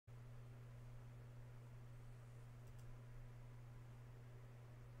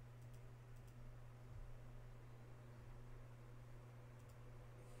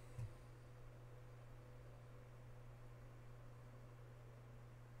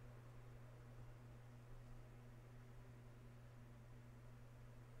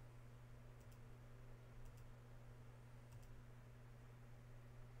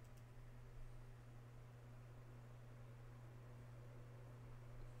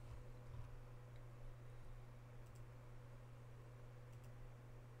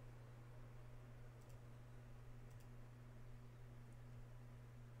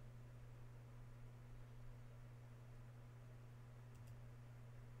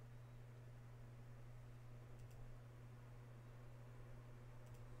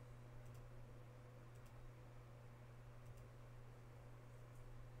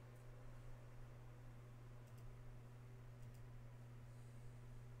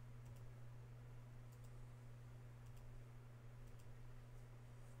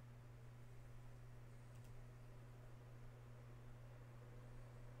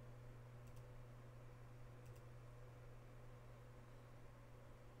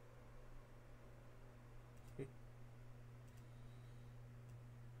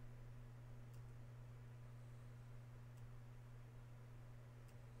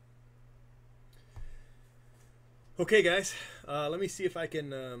Okay, guys, let me see if I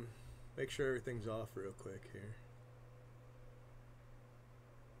can make sure everything's off real quick here.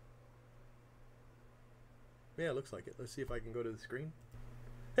 Yeah, it looks like it. Let's see if I can go to the screen.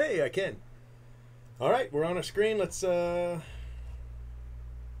 Hey, I can. All right, we're on our screen. Let's do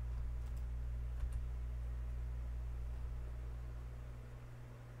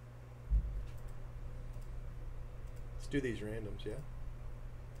these randoms, yeah.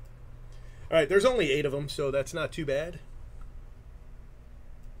 All right, there's only 8 of them, so that's not too bad.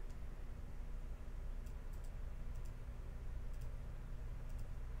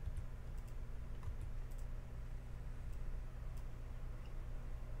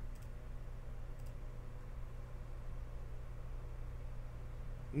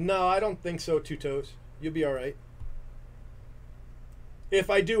 No, I don't think so, Two Toes. You'll be all right. If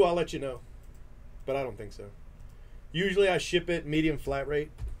I do, I'll let you know. But I don't think so. Usually I ship it medium flat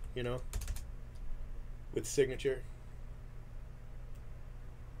rate, you know, with signature.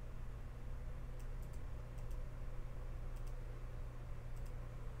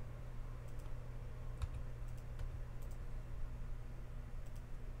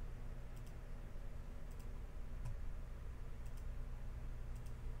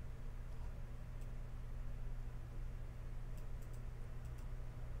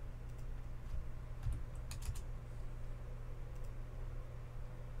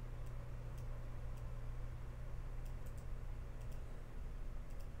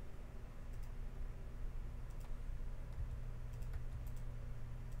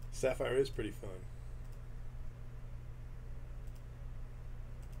 Sapphire is pretty fun.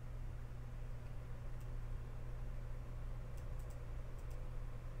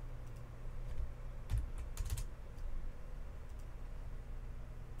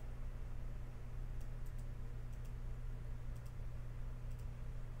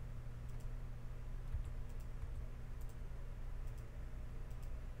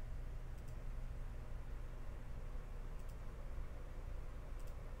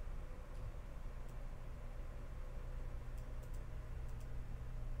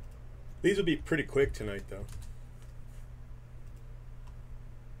 These will be pretty quick tonight, though.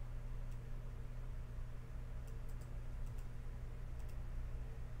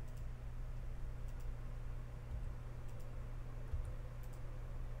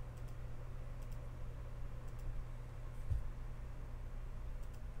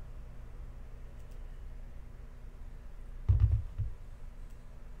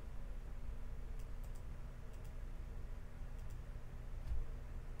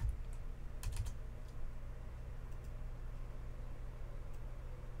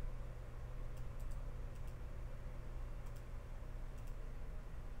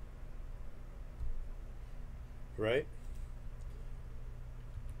 Right?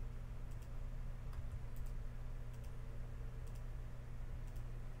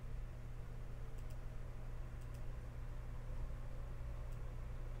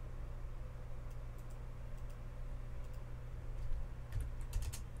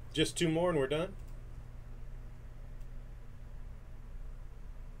 Just 2 more and we're done.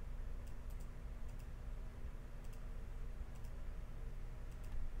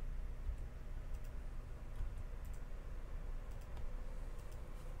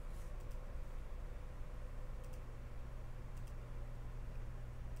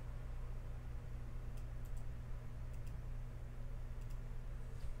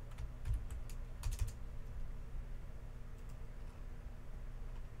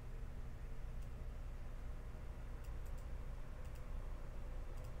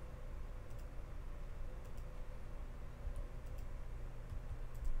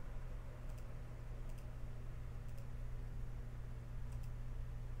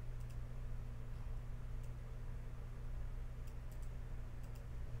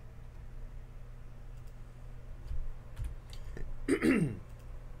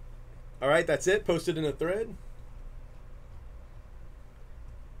 All right, that's it. Posted in a thread.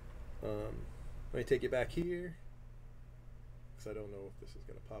 Let me take you back here because I don't know if this is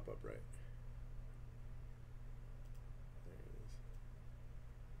going to pop up right. There it is.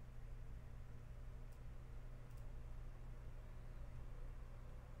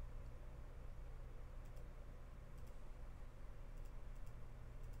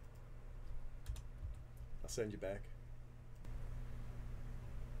 I'll send you back.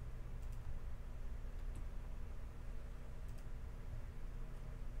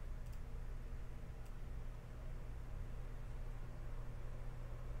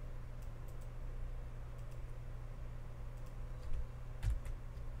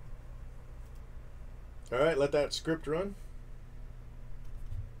 All right, let that script run.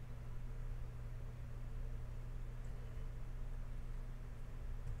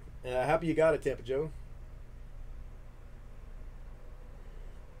 Happy you got it, Tampa Joe.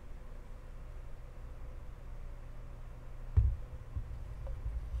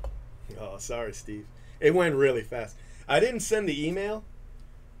 Oh, sorry, Steve. It went really fast. I didn't send the email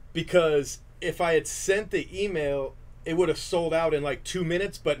because if I had sent the email, it would have sold out in like 2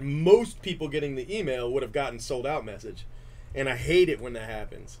 minutes. But most people getting the email would have gotten sold out message, and I hate it when that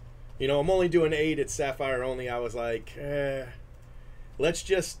happens. You know, I'm only doing 8 at Sapphire only. I was like, let's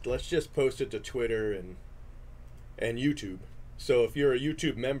just post it to Twitter and YouTube. So if you're a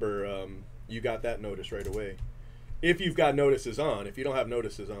YouTube member, you got that notice right away. If you've got notices on. If you don't have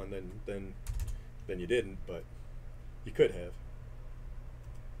notices on, then you didn't, but you could have.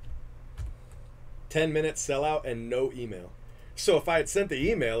 10 minutes sellout and no email. So if I had sent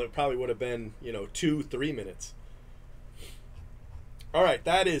the email, it probably would have been, 2-3 minutes. All right,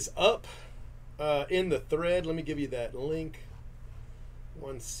 that is up in the thread. Let me give you that link.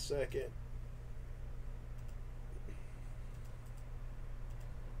 1 second.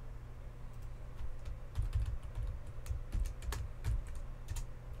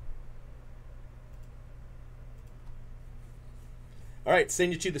 All right,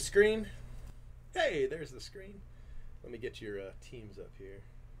 send you to the screen. Hey, there's the screen. Let me get your teams up here.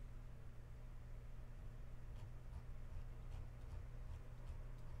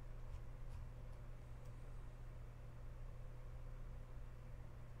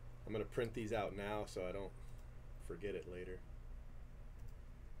 I'm going to print these out now so I don't forget it later,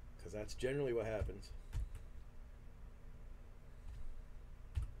 because that's generally what happens.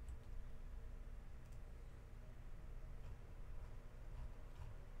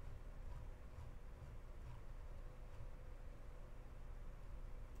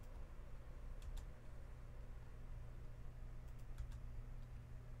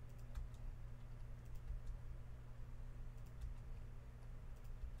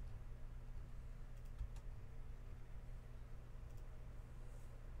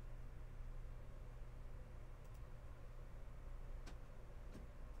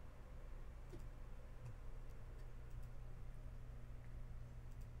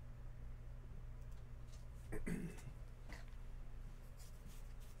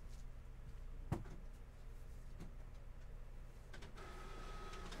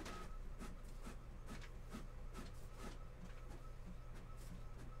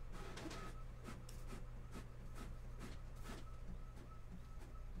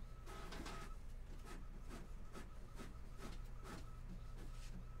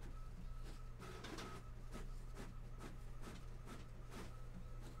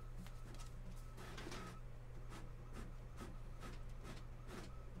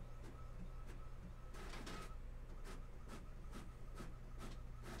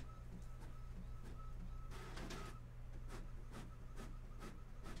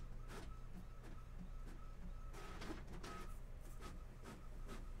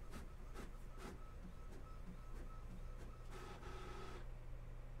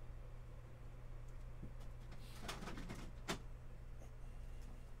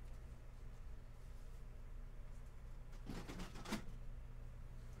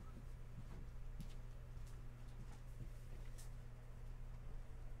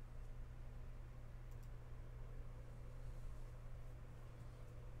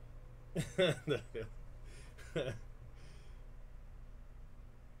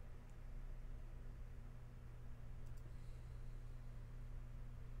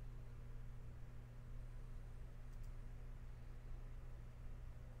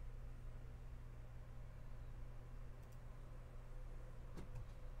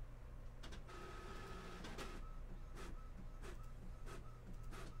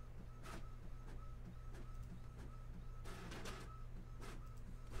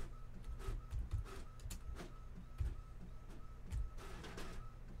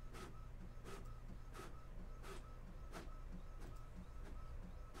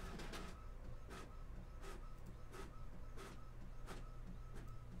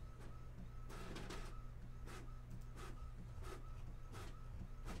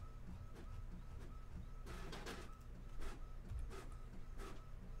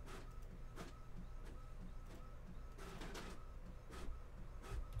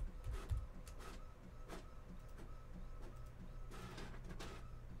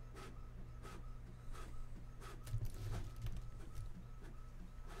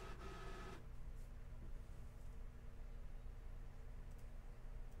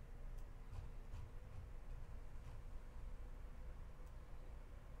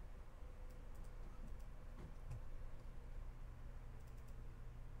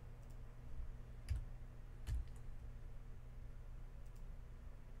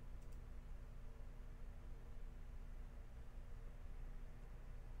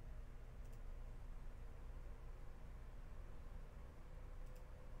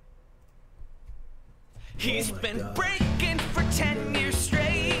 He's been breaking for 10 years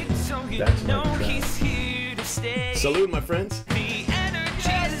straight, so you know he's here to stay. Salute, my friends. The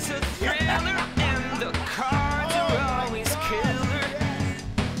energy's a thriller, and the cards are always killer.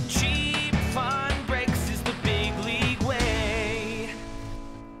 Cheap fun breaks is the big league way.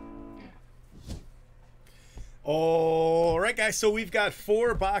 All right, guys, so we've got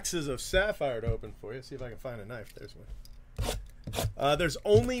 4 boxes of Sapphire to open for you. See if I can find a knife. There's one. There's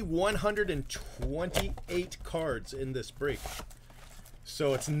only 128 cards in this break,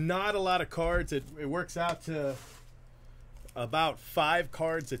 so it's not a lot of cards. It works out to about 5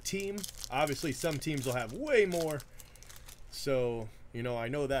 cards a team. Obviously, some teams will have way more, so, you know, I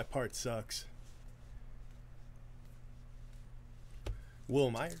know that part sucks.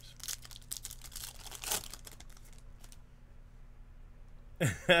 Will Myers.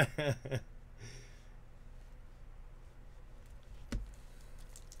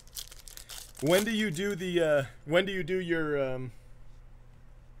 When do you do the when do you do your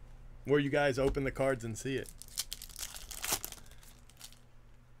where you guys open the cards and see it?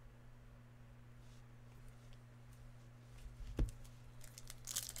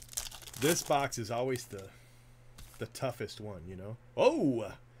 This box is always the toughest one, you know.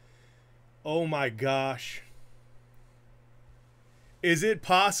 Oh my gosh. Is it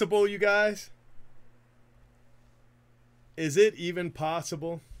possible, you guys? Is it even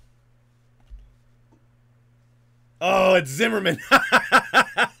possible? Oh, it's Zimmerman. I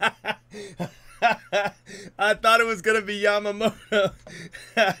thought it was going to be Yamamoto.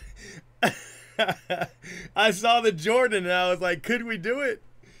 I saw the Jordan and I was like, could we do it?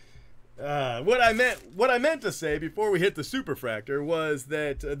 What I meant to say before we hit the superfractor was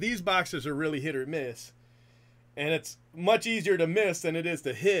that these boxes are really hit or miss. And it's much easier to miss than it is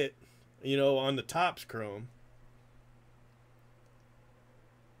to hit, you know, on the Topps Chrome.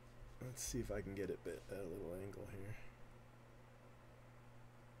 Let's see if I can get it at a little angle here.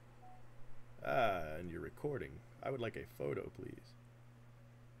 And you're recording. I would like a photo, please.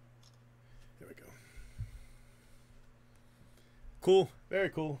 There we go. Cool. Very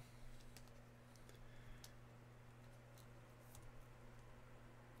cool.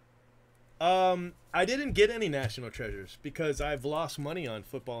 I didn't get any national treasures because I've lost money on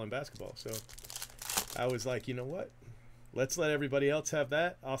football and basketball. So I was like, you know what? Let's let everybody else have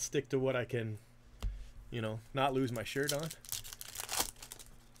that. I'll stick to what I can, you know, not lose my shirt on.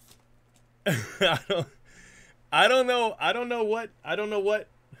 I don't know,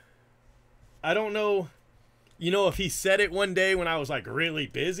 you know, if he said it one day when I was like really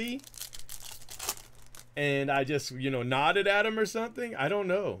busy and I just, you know, nodded at him or something. I don't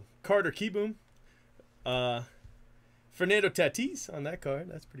know. Carter Keyboom. Fernando Tatis on that card.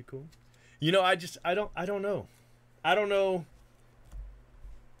 That's pretty cool. You know, I don't know. I don't know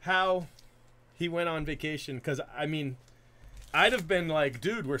how he went on vacation, because, I mean, I'd have been like,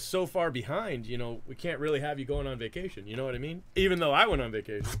 dude, we're so far behind, you know, we can't really have you going on vacation. You know what I mean? Even though I went on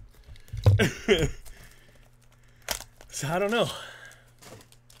vacation. So I don't know.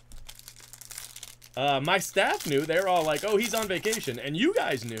 My staff knew. They were all like, oh, he's on vacation. And you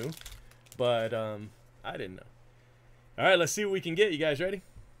guys knew, but I didn't know. All right, let's see what we can get. You guys ready?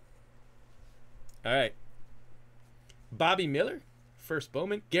 All right. Bobby Miller, first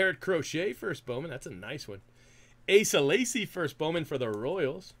Bowman. Garrett Crochet, first Bowman. That's a nice one. Asa Lacy, first Bowman for the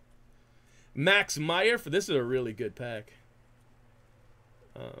Royals. Max Meyer, for this is a really good pack.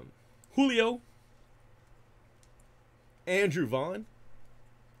 Julio. Andrew Vaughn.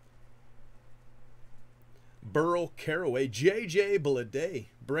 Burl Carraway. J.J. Bleday.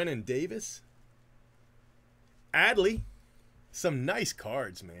 Brennan Davis. Adley. Some nice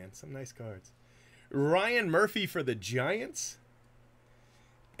cards, man. Some nice cards. Ryan Murphy for the Giants.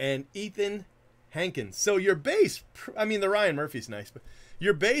 And Ethan Hankins. So your base, I mean, the Ryan Murphy's nice, but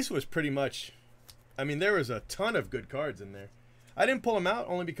your base was pretty much, I mean, there was a ton of good cards in there. I didn't pull them out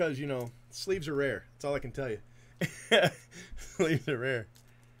only because, you know, sleeves are rare. That's all I can tell you. Sleeves are rare.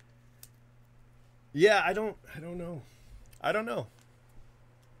 Yeah, I don't know. I don't know.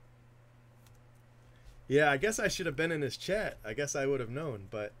 Yeah, I guess I should have been in his chat. I guess I would have known,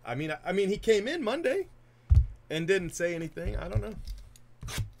 but I mean, he came in Monday and didn't say anything. I don't know.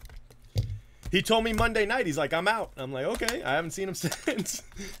 He told me Monday night, he's like, I'm out. I'm like, okay. I haven't seen him since.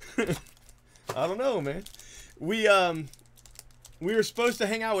 I don't know, man. We were supposed to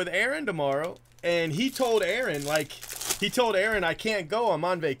hang out with Aaron tomorrow, and he told Aaron, I can't go, I'm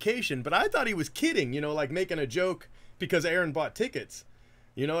on vacation. But I thought he was kidding, you know, like making a joke because Aaron bought tickets.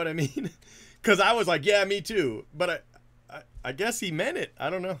 You know what I mean? Because I was like, yeah, me too. But I guess he meant it. I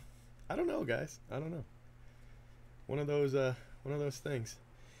don't know. I don't know, guys. I don't know. One of those things.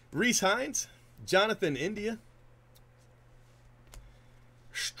 Reese Hines, Jonathan India.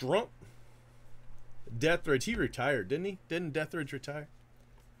 Strump. Deathridge. He retired, didn't he? Didn't Deathridge retire?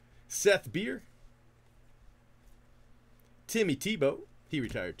 Seth Beer. Timmy Tebow. He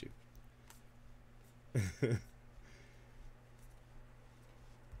retired too.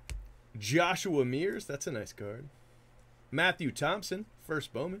 Joshua Mears. That's a nice card. Matthew Thompson.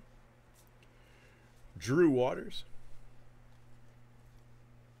 First Bowman. Drew Waters.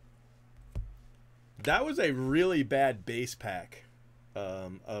 That was a really bad base pack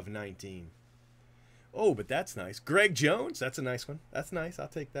of 19. Oh, but that's nice. Greg Jones. That's a nice one. That's nice. I'll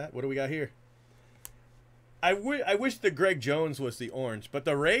take that. What do we got here? I wish the Greg Jones was the orange, but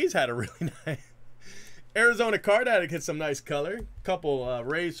the Rays had a really nice. Arizona Card Addict had some nice color. Couple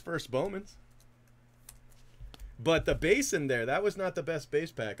Rays first Bowmans. But the base in there, that was not the best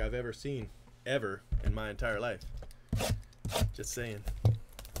base pack I've ever seen. Ever in my entire life. Just saying.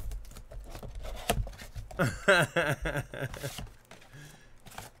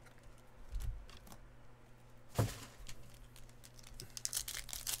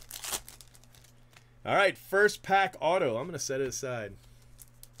 All right, first pack auto. I'm going to set it aside.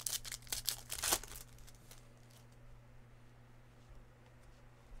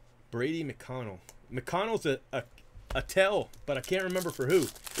 Brady McConnell. McConnell's a tell, but I can't remember for who.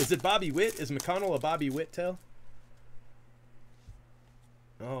 Is it Bobby Witt? Is McConnell a Bobby Witt tell?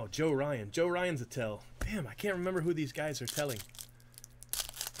 Oh, Joe Ryan. Joe Ryan's a tell. Damn, I can't remember who these guys are telling.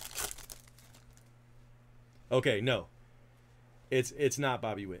 Okay, no. It's not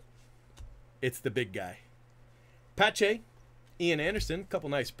Bobby Witt. It's the big guy. Pache. Ian Anderson. Couple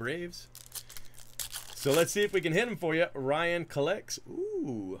nice Braves. So let's see if we can hit him for you. Ryan collects.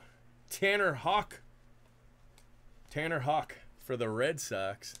 Ooh. Tanner Houck. Tanner Houck for the Red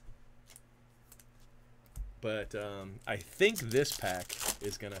Sox. But I think this pack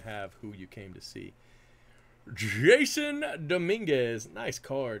is going to have who you came to see. Jason Dominguez. Nice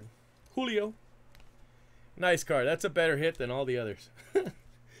card. Julio. Nice card. That's a better hit than all the others.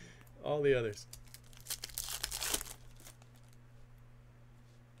 All the others.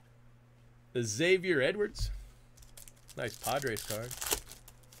 The Xavier Edwards. Nice Padres card.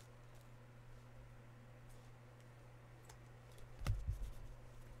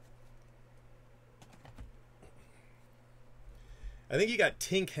 I think you got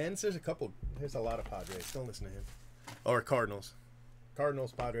Tink Hens. There's a couple. There's a lot of Padres. Don't listen to him. Or Cardinals.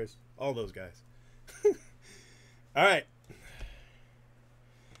 Cardinals, Padres. All those guys. All right.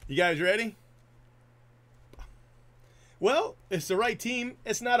 You guys ready? Well, it's the right team.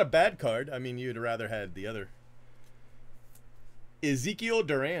 It's not a bad card. I mean, you'd rather had the other. Ezekiel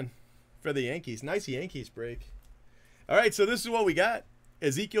Duran for the Yankees. Nice Yankees break. All right, so this is what we got.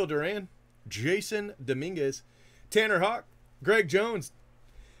 Ezekiel Duran, Jason Dominguez, Tanner Houck, Greg Jones,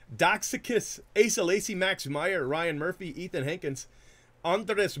 Doxicus, Asa Lacy, Max Meyer, Ryan Murphy, Ethan Hankins,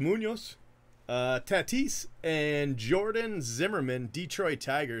 Andres Munoz, Tatis, and Jordan Zimmerman, Detroit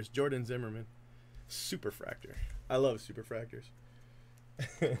Tigers. Jordan Zimmerman. Superfractor. I love Superfractors.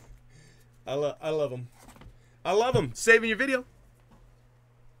 I love them. I love them. Saving your video.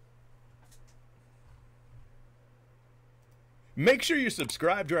 Make sure you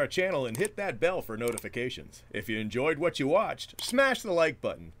subscribe to our channel and hit that bell for notifications. If you enjoyed what you watched, smash the like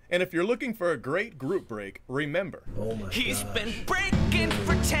button. And if you're looking for a great group break, remember. Oh my He's gosh. been breaking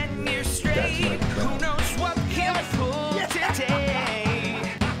for 10 years straight. That's my Who crap. knows what he'll pull today?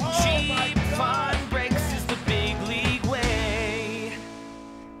 Cheap fun breaks is the big league way.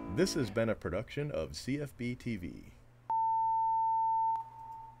 This has been a production of CFB TV.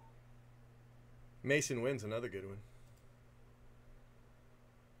 Mason wins, another good one.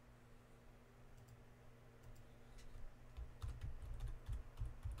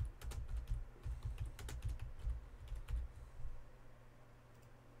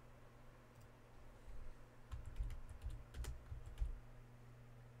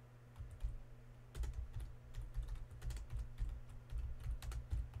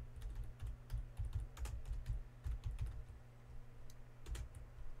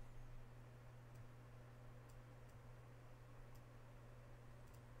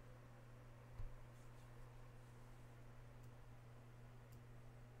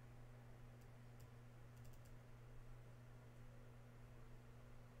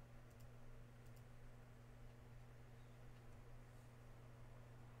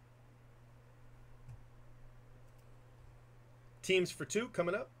 Teams for two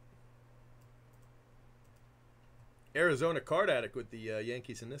coming up. Arizona Card Addict with the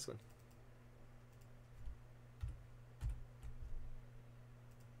Yankees in this one.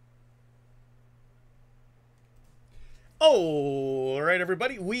 All right,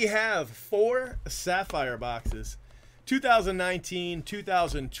 everybody. We have 4 Sapphire boxes. 2019,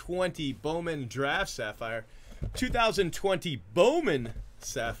 2020 Bowman Draft Sapphire, 2020 Bowman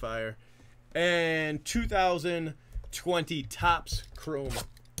Sapphire, and 2020 Topps Chrome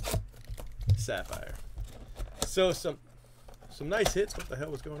Sapphire. So some nice hits. What the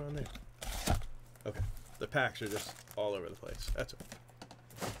hell was going on there? Okay, the packs are just all over the place. That's okay.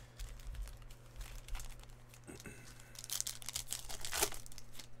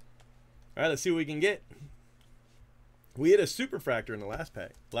 All right, let's see what we can get. We hit a Superfractor in the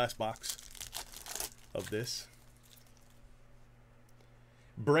last box of this.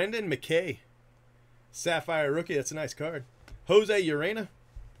 Brendan McKay, Sapphire rookie. That's a nice card. Jose Urena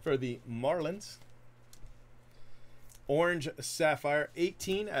for the Marlins. Orange Sapphire,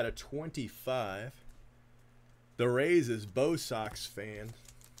 18 out of 25. The Rays is Bo Sox fan.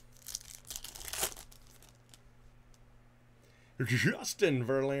 Justin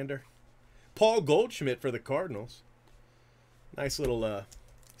Verlander. Paul Goldschmidt for the Cardinals. Nice little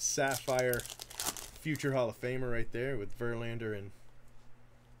Sapphire future Hall of Famer right there with Verlander and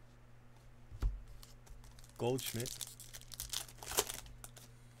Goldschmidt.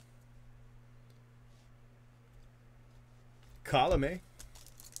 Colome.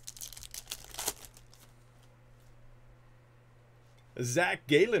 Zach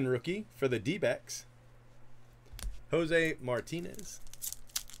Gallen rookie for the D-backs. Jose Martinez.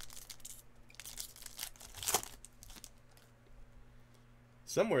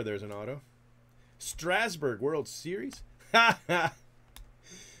 Somewhere there's an auto. Strasburg World Series. Yamamoto.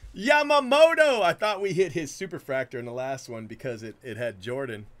 I thought we hit his Superfractor in the last one because it had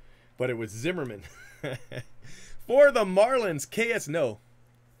Jordan, but it was Zimmerman. For the Marlins,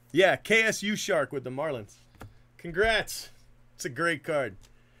 KSU Shark with the Marlins. Congrats. It's a great card.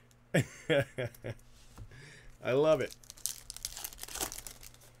 I love it.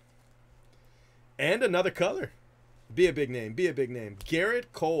 And another color. Be a big name. Be a big name.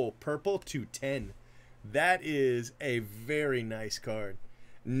 Garrett Cole, purple 210. That is a very nice card.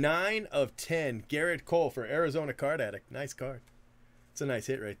 9 of 10. Garrett Cole for Arizona Card Addict. Nice card. It's a nice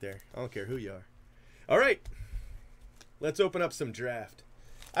hit right there. I don't care who you are. All right. Let's open up some draft.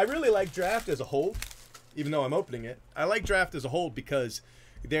 I really like draft as a whole, even though I'm opening it. I like draft as a whole because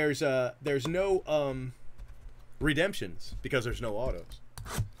there's no redemptions because there's no autos.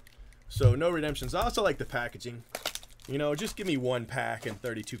 So no redemptions. I also like the packaging. You know, just give me 1 pack and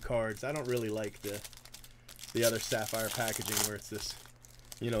 32 cards. I don't really like the other Sapphire packaging where it's this,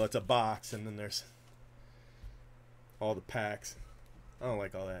 you know, it's a box and then there's all the packs. I don't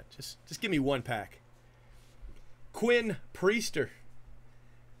like all that. Just give me 1 pack. Quinn Priester.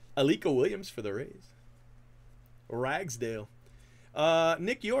 Alika Williams for the Rays. Ragsdale.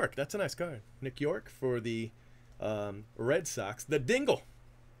 Nick York. That's a nice card. Nick York for the Red Sox. The Dingle.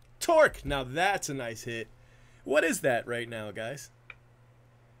 Torque. Now that's a nice hit. What is that right now, guys?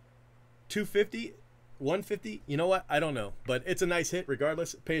 250? 150? You know what? I don't know. But it's a nice hit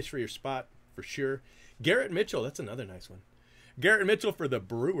regardless. It pays for your spot for sure. Garrett Mitchell. That's another nice one. Garrett Mitchell for the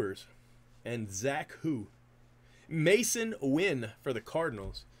Brewers. And Zach Hu. Mason Wynn for the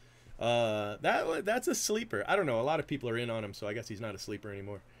Cardinals. That's a sleeper. I don't know. A lot of people are in on him, so I guess he's not a sleeper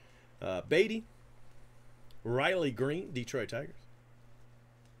anymore. Beatty. Riley Green, Detroit Tigers.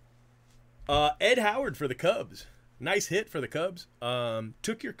 Ed Howard for the Cubs. Nice hit for the Cubs.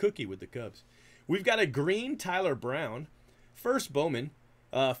 Took your cookie with the Cubs. We've got a green Tyler Brown. First Bowman.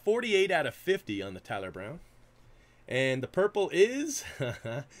 48 out of 50 on the Tyler Brown. And the purple is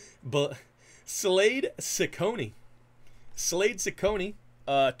Slade Ciccone. Slade Ciccone.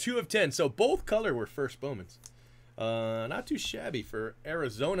 2 of 10. So both color were first Bowmans. Not too shabby for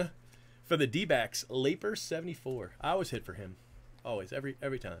Arizona. For the D-backs, Laper 74. I always hit for him. Always. Every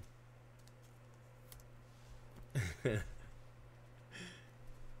time.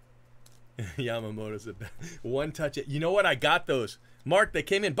 Yamamoto's a one touch it. You know what? I got those. Mark, they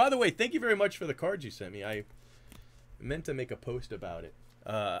came in. By the way, thank you very much for the cards you sent me. I meant to make a post about it.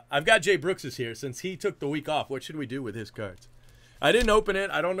 I've got Jay Brooks's here. Since he took the week off, what should we do with his cards? I didn't open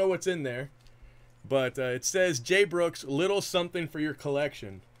it. I don't know what's in there. But it says, Jay Brooks, little something for your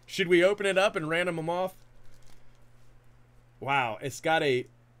collection. Should we open it up and random them off? Wow. It's got a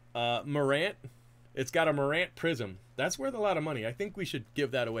Morant. It's got a Morant Prism. That's worth a lot of money. I think we should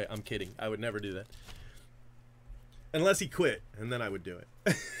give that away. I'm kidding. I would never do that. Unless he quit, and then I would do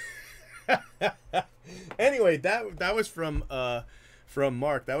it. Anyway, that was from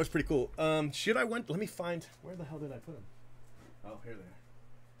Mark. That was pretty cool. Should I let me find, where the hell did I put them? Oh, here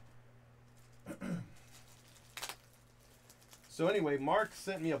they are. So anyway, Mark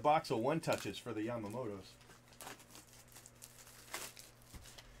sent me a box of one touches for the Yamamotos.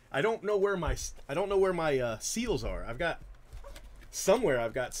 I don't know where my seals are. I've got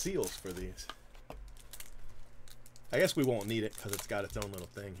seals for these. I guess we won't need it because it's got its own little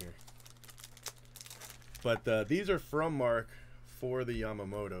thing here. But these are from Mark for the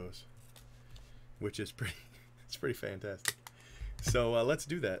Yamamotos, which is it's pretty fantastic. So let's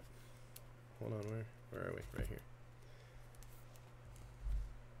do that. Hold on, where are we? Right here.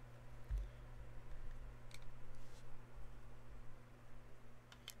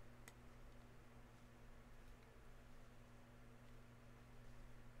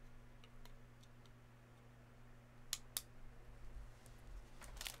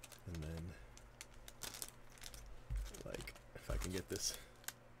 And then, like, if I can get this.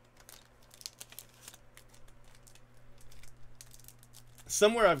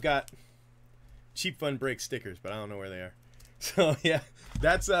 Somewhere I've got Cheap Fun Break stickers, but I don't know where they are. So yeah,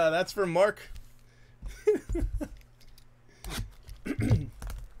 that's from Mark.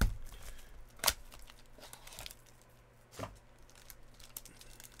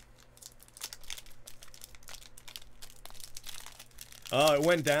 Oh, it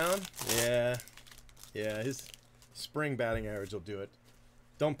went down? Yeah. Yeah, his spring batting average will do it.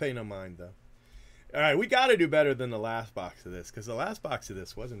 Don't pay no mind, though. All right, we got to do better than the last box of this, because the last box of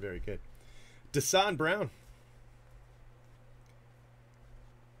this wasn't very good. Desan Brown.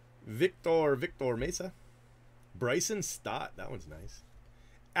 Victor Mesa. Bryson Stott. That one's nice.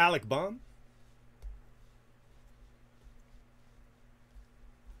 Alec Baum.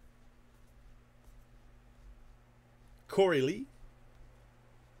 Corey Lee.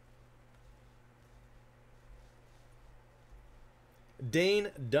 Dane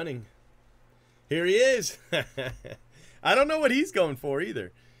Dunning. Here he is. I don't know what he's going for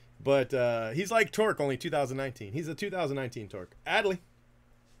either. But he's like Torque, only 2019. He's a 2019 Torque. Adley.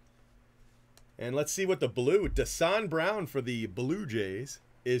 And let's see what the blue. Desan Brown for the Blue Jays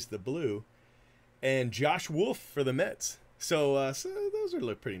is the blue. And Josh Wolf for the Mets. So those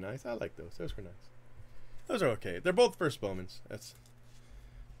look pretty nice. I like those. Those were nice. Those are okay. They're both first Bowmans.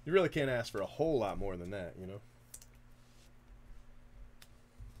 You really can't ask for a whole lot more than that, you know.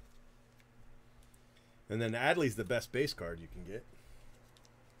 And then Adley's the best base card you can get.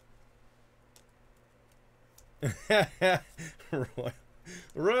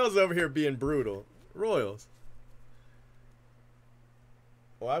 Royals over here being brutal. Royals.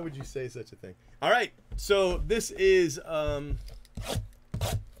 Why would you say such a thing? All right, so this is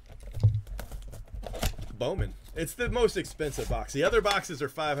Bowman. It's the most expensive box. The other boxes are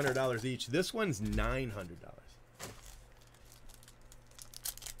 $500 each. This one's $900.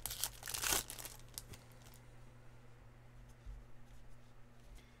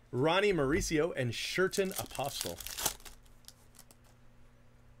 Ronnie Mauricio and Sherton Apostle.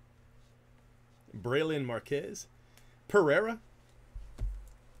 Braylon Marquez. Pereira.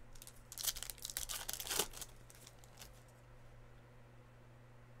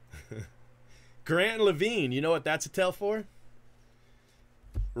 Grant Levine. You know what that's a tell for?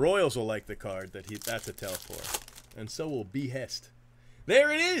 Royals will like the card that's a tell for. And so will Behest.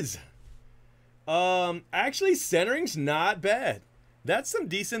 There it is. Actually, centering's not bad. That's some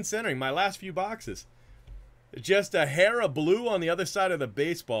decent centering. My last few boxes. Just a hair of blue on the other side of the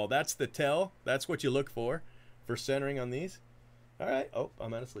baseball. That's the tell. That's what you look for centering on these. All right. Oh,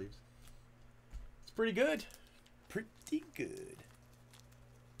 I'm out of sleeves. It's pretty good. Pretty good.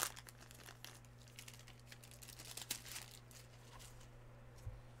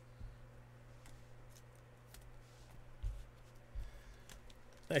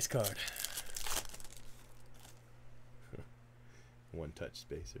 Nice card. One-touch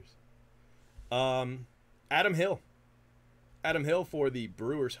spacers. Adam Hill. Adam Hill for the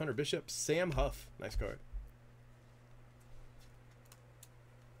Brewers. Hunter Bishop. Sam Huff. Nice card.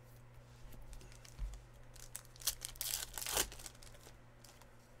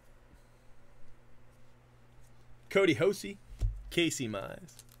 Cody Hosey. Casey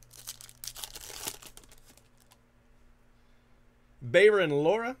Mize. Bayron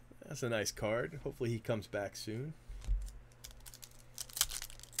Laura. That's a nice card. Hopefully he comes back soon.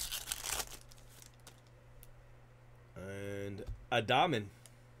 And Adaman.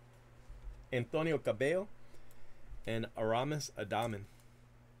 Antonio Cabello. And Aramis Adaman.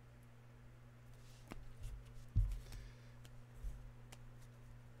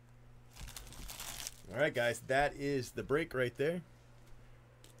 All right, guys. That is the break right there.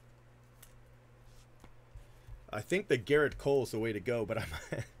 I think the Garrett Cole is the way to go, but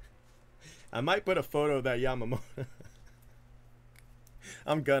I might put a photo of that Yamamoto.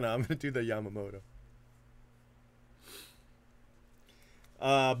 I'm gonna do the Yamamoto.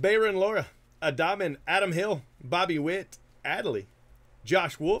 Bayron Laura, Adaman, Adam Hill, Bobby Witt, Adley,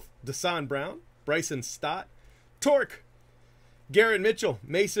 Josh Wolf, Desan Brown, Bryson Stott, Torque, Garrett Mitchell,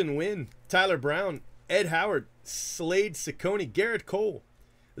 Mason Wynn, Tyler Brown, Ed Howard, Slade Ciccone, Garrett Cole,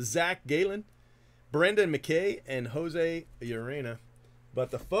 Zach Galen, Brendan McKay, and Jose Urena.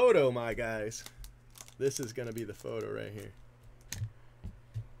 But the photo, my guys, this is going to be the photo right here.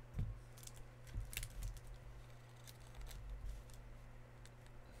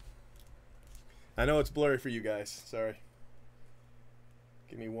 I know it's blurry for you guys. Sorry.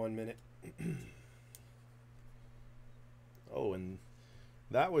 Give me 1 minute. Oh, and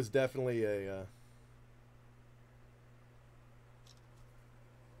that was definitely a...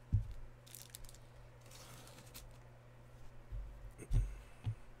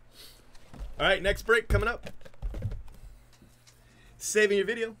 All right, next break coming up. Saving your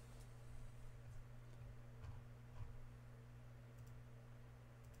video.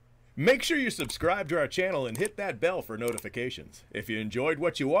 Make sure you subscribe to our channel and hit that bell for notifications. If you enjoyed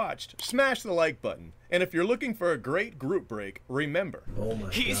what you watched, smash the like button. And if you're looking for a great group break, remember. Oh my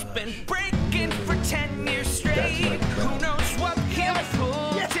He's gosh. been breaking for 10 years straight. That's my Who crap. knows what he'll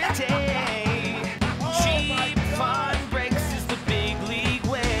pull today? Cheap fun breaks is the big league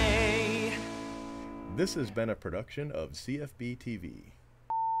way. This has been a production of CFB TV.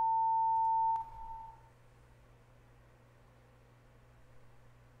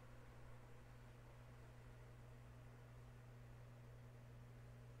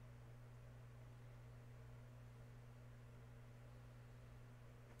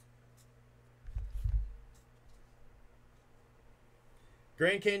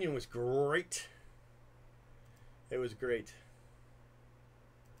 Grand Canyon was great. It was great.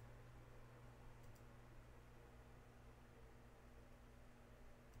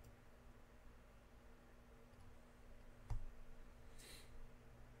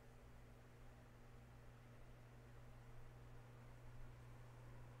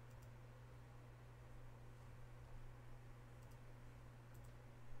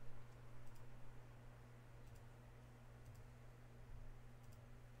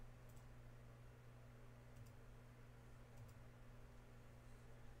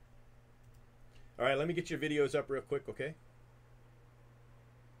 All right, let me get your videos up real quick, okay?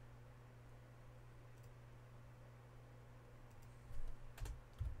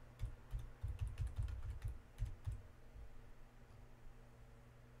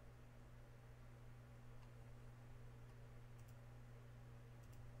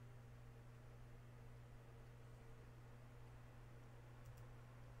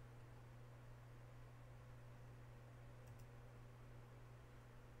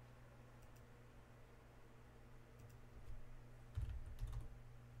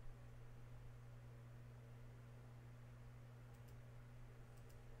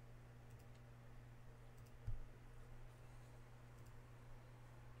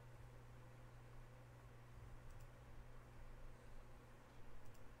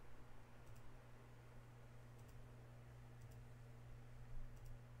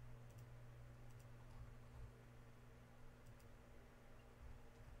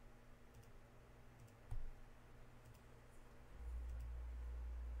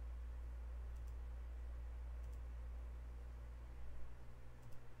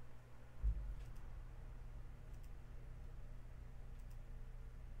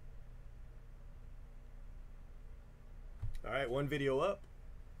 All right, one video up.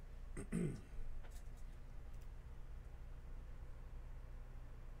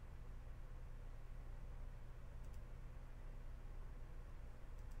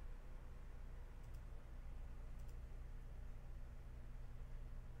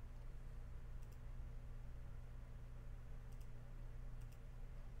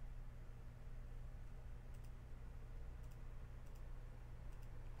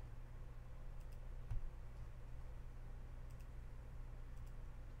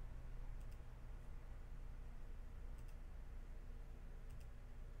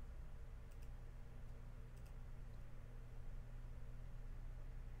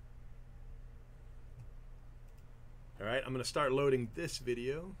 All right, I'm going to start loading this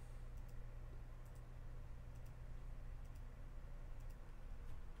video.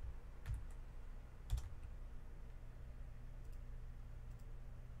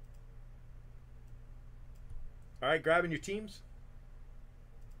 All right, grabbing your teams.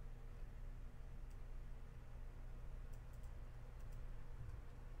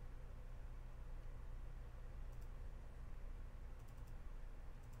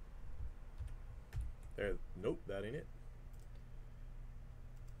 There, nope, that ain't it.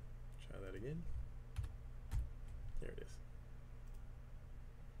 Try that again. There it is.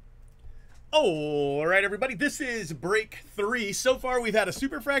 All right, everybody, this is break 3. So far, we've had a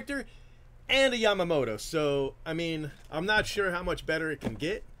Superfractor and a Yamamoto. So, I mean, I'm not sure how much better it can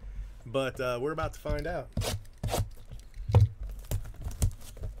get, but we're about to find out.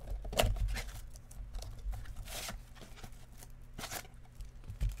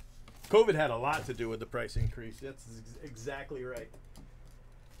 COVID had a lot to do with the price increase. That's exactly right.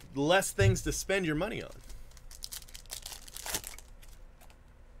 Less things to spend your money on.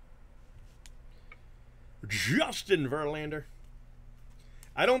 Justin Verlander.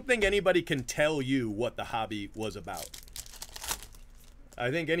 I don't think anybody can tell you what the hobby was about.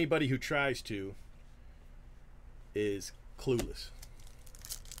 I think anybody who tries to is clueless.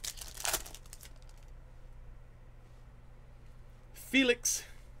 Felix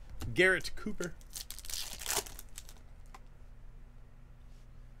Garrett Cooper.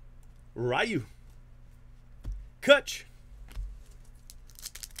 Ryu. Kutch.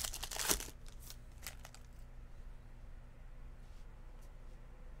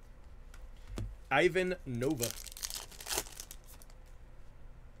 Ivan Nova.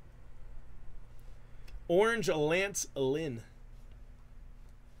 Orange Lance Lynn.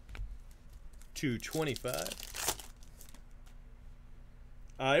 225.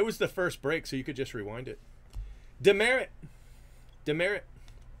 It was the first break, so you could just rewind it. Demerit.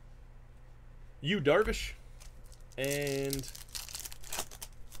 Yu Darvish. And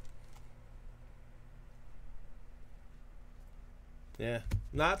yeah,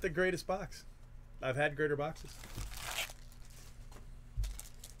 not the greatest box. I've had greater boxes.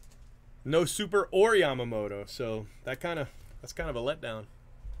 No Super or Yamamoto, so that's kind of a letdown.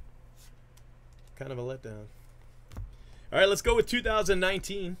 Kind of a letdown. All right, let's go with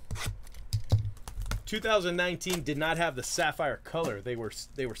 2019. 2019 did not have the Sapphire color. They were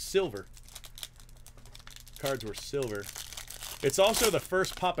silver. Cards were silver. It's also the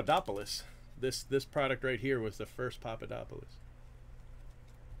first Papadopoulos. This product right here was the first Papadopoulos.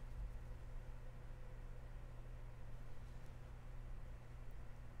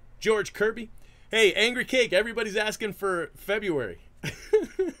 George Kirby. Hey, Angry Cake, everybody's asking for February.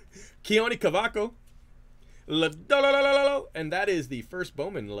 Keone Cavaco. And that is the first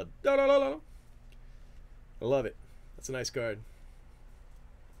Bowman. I love it. That's a nice card.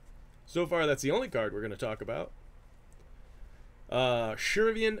 So far, that's the only card we're going to talk about.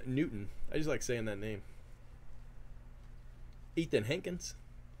 Shervian Newton. I just like saying that name. Ethan Hankins.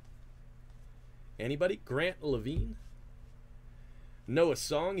 Anybody? Grant Levine. Noah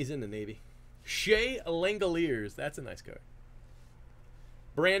Song, he's in the Navy. Shea Langoliers, that's a nice card.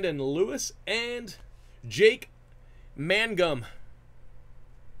 Brandon Lewis and Jake Mangum.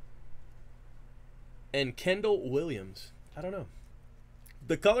 And Kendall Williams. I don't know.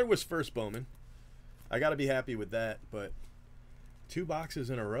 The color was first Bowman. I got to be happy with that, but 2 boxes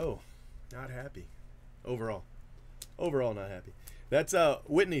in a row. Not happy. Overall. Overall, not happy. That's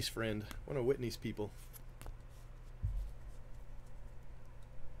Whitney's friend. One of Whitney's people.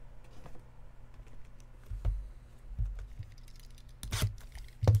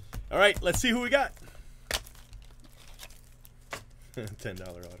 All right, let's see who we got. $10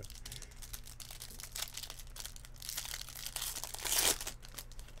 auto.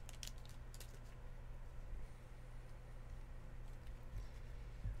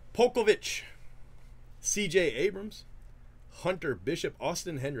 Polkovich, C.J. Abrams, Hunter Bishop,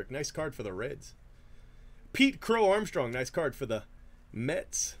 Austin Hendrick. Nice card for the Reds. Pete Crow Armstrong. Nice card for the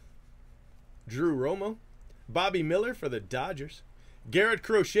Mets. Drew Romo. Bobby Miller for the Dodgers. Garrett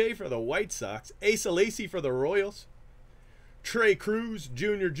Crochet for the White Sox. Asa Lacy for the Royals. Trey Cruz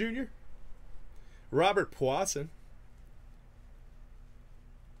Jr. Robert Poisson.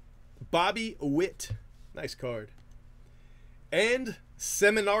 Bobby Witt. Nice card. And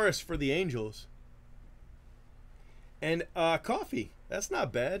Seminaris for the Angels. And Coffee. That's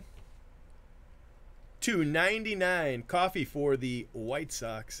not bad. $2.99. Coffee for the White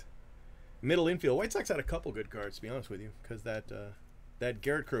Sox. Middle infield. White Sox had a couple good cards, to be honest with you, because that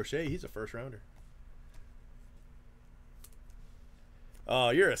Garrett Crochet, he's a first rounder. Oh,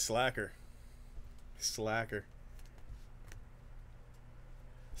 you're a slacker. Slacker.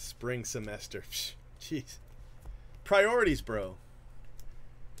 Spring semester. Jeez. Priorities, bro.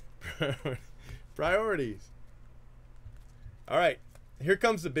 Priorities. All right. Here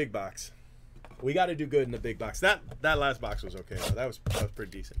comes the big box. We got to do good in the big box. That last box was okay, though. That was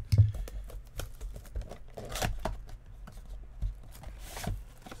pretty decent.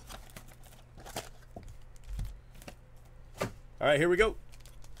 All right, here we go.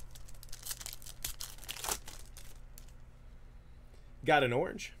 Got an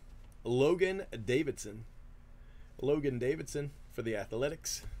orange. Logan Davidson. Logan Davidson for the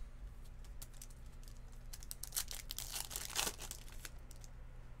Athletics.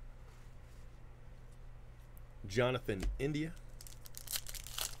 Jonathan India.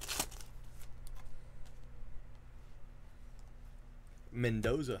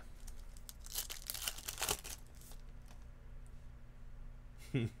 Mendoza.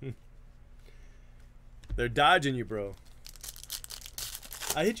 They're dodging you, bro.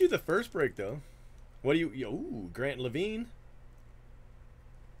 I hit you the first break, though. What do you... Ooh, Grant Levine.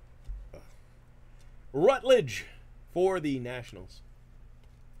 Rutledge for the Nationals.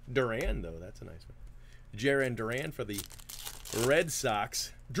 Duran, though. That's a nice one. Jarren Duran for the Red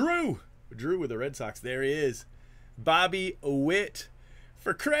Sox. Drew with the Red Sox. There he is. Bobby Witt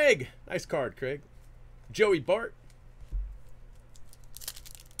for Craig. Nice card, Craig. Joey Bart.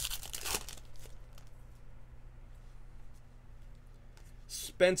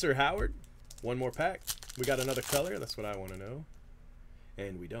 Spencer Howard. One more pack. We got another color. That's what I want to know.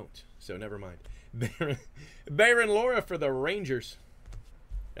 And we don't. So never mind. Baron Laura for the Rangers.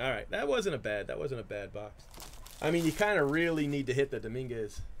 All right. That wasn't a bad box. I mean, you kind of really need to hit the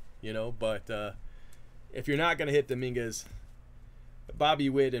Dominguez, you know, but if you're not going to hit Dominguez, Bobby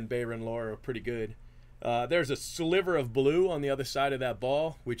Witt and Baron Laura are pretty good. There's a sliver of blue on the other side of that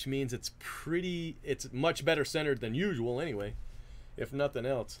ball, which means it's much better centered than usual anyway, if nothing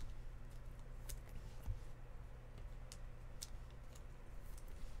else.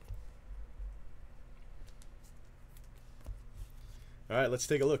 All right, let's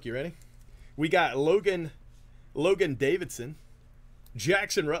take a look. You ready? We got Logan Davidson,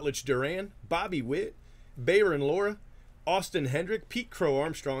 Jackson Rutledge Duran, Bobby Witt, Baron Laura, Austin Hendrick, Pete Crow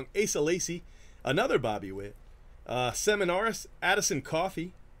Armstrong, Asa Lacy, another Bobby Witt, Seminaris, Addison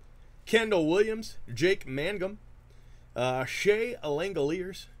Coffey, Kendall Williams, Jake Mangum, Shea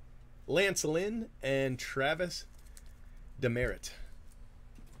Langoliers, Lance Lynn, and Travis Demerit.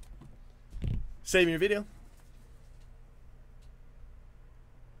 Saving your video.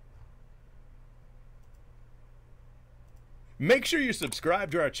 Make sure you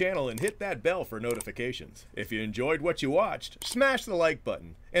subscribe to our channel and hit that bell for notifications. If you enjoyed what you watched, smash the like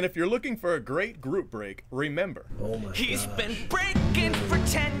button. And if you're looking for a great group break, remember. Oh my He's gosh. Been breaking for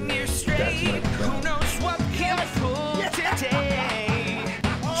 10 years straight. Who knows what he'll pull today?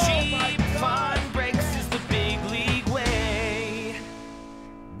 Cheap fun breaks is the big league way.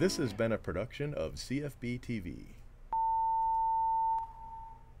 This has been a production of CFB TV.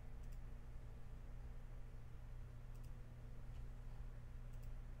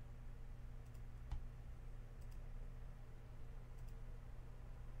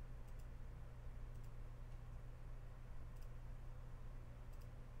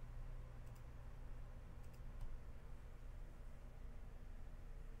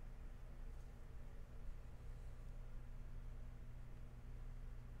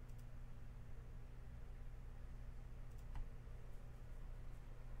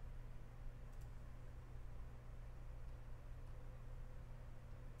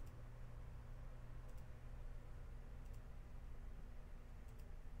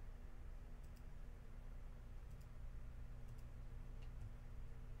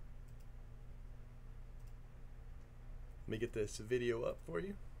 Let me get this video up for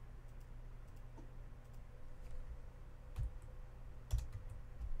you.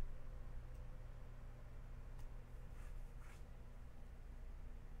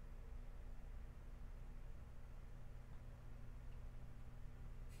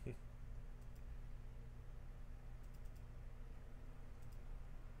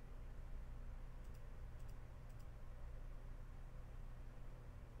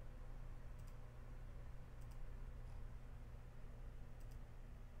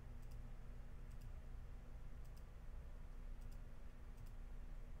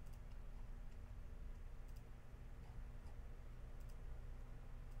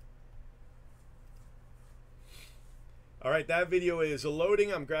 All right, that video is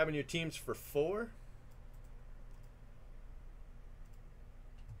loading. I'm grabbing your teams for 4.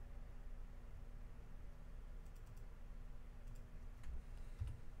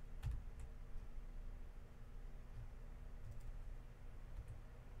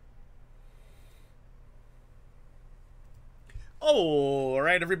 All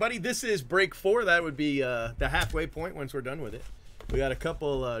right, everybody, this is break 4. That would be the halfway point once we're done with it. We got a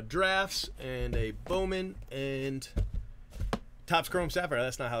couple drafts and a Bowman and Topps Chrome Sapphire.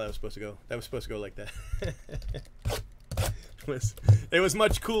 That's not how that was supposed to go. That was supposed to go like that. It was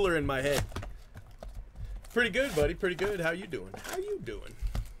much cooler in my head. Pretty good, buddy. Pretty good. How you doing? How you doing?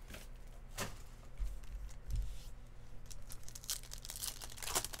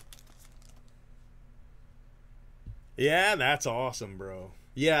 Yeah, that's awesome, bro.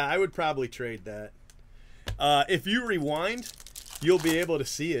 Yeah, I would probably trade that. If you rewind, you'll be able to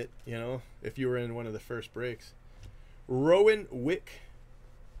see it, you know, if you were in one of the first breaks. Rowan Wick.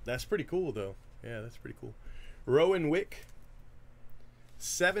 That's pretty cool, though. Yeah, that's pretty cool. Rowan Wick.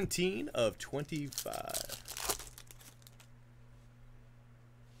 17 of 25.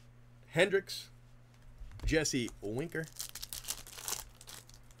 Hendricks. Jesse Winker.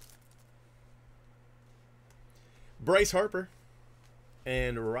 Bryce Harper.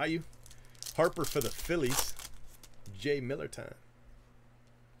 And Ryu. Harper for the Phillies. Jay Miller time.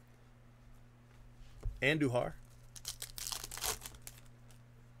 Andujar.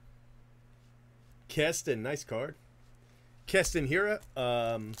 Keston, nice card. Keston Hira,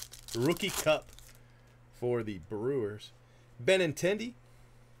 Rookie Cup for the Brewers. Benintendi.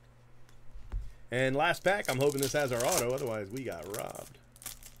 And last pack, I'm hoping this has our auto, otherwise we got robbed.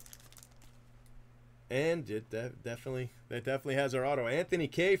 And it definitely has our auto. Anthony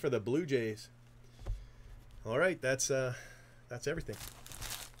K for the Blue Jays. All right, that's everything.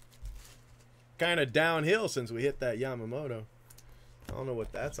 Kind of downhill since we hit that Yamamoto. I don't know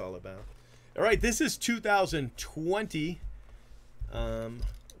what that's all about. All right, this is 2020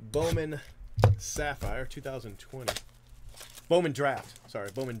 Bowman Sapphire, 2020. Bowman Draft. Sorry,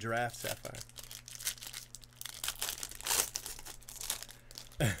 Bowman Draft Sapphire.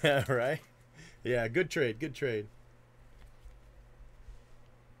 All right. Yeah, good trade, good trade.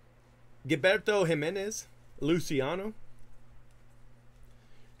 Gilberto Jimenez, Luciano,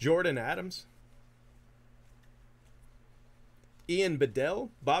 Jordan Adams, Ian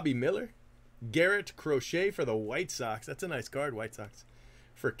Bedell, Bobby Miller, Garrett Crochet for the White Sox. That's a nice card, White Sox.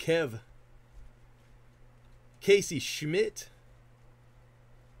 For Kev. Casey Schmidt.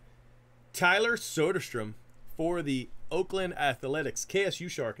 Tyler Soderstrom for the Oakland Athletics. KSU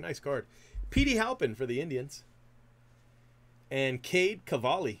Shark, nice card. Petey Halpin for the Indians. And Cade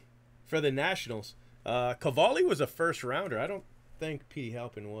Cavalli for the Nationals. Cavalli was a first rounder. I don't think Petey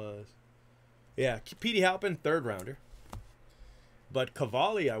Halpin was. Yeah, Petey Halpin, third rounder. But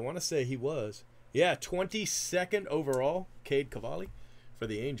Cavalli, I want to say he was. Yeah, 22nd overall, Cade Cavalli for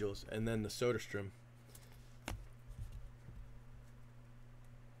the Angels. And then the Soderstrom.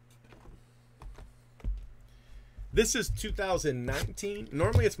 This is 2019.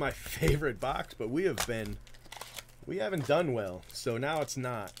 Normally it's my favorite box, but we haven't done well. So now it's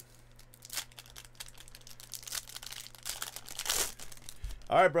not.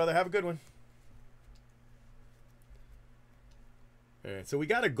 All right, brother. Have a good one. All right, so we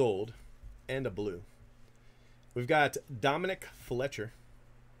got a gold and a blue. We've got Dominic Fletcher.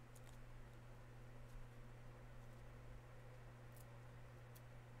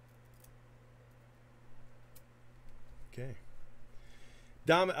 Okay.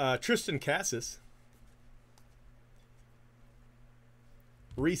 Tristan Cassis.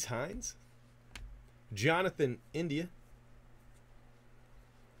 Reese Hines. Jonathan India.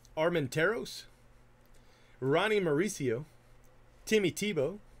 Armenteros. Ronnie Mauricio. Timmy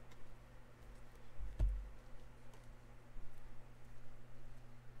Tebow.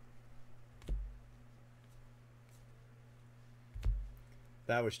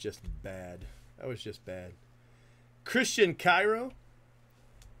 That was just bad. That was just bad. Christian Cairo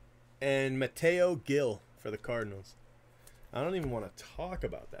and Mateo Gil for the Cardinals. I don't even want to talk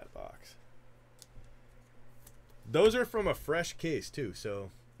about that box. Those are from a fresh case too, so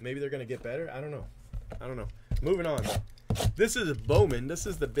maybe they're going to get better. I don't know. I don't know. Moving on. This is Bowman. This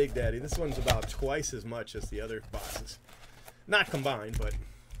is the Big Daddy. This one's about twice as much as the other boxes. Not combined, but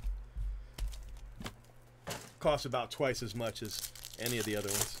costs about twice as much as any of the other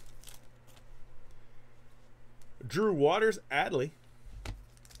ones. Drew Waters, Adley.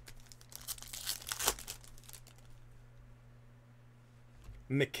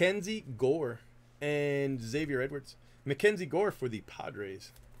 Mackenzie Gore and Xavier Edwards. Mackenzie Gore for the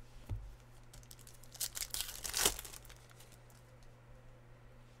Padres.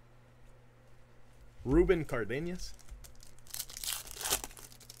 Ruben Cardenas.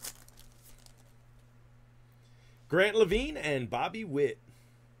 Grant Levine and Bobby Witt.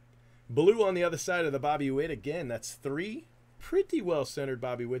 Blue on the other side of the Bobby Witt. Again, that's three pretty well-centered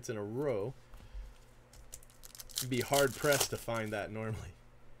Bobby Witts in a row. You'd be hard-pressed to find that normally.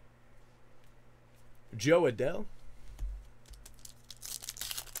 Joe Adele.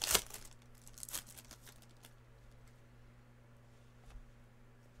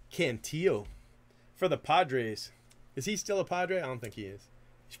 Cantillo for the Padres. Is he still a Padre? I don't think he is.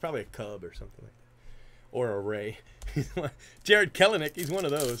 He's probably a Cub or something like that. Or a Ray. Jared Kelenic, he's one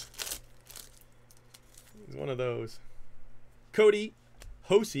of those. He's one of those. Cody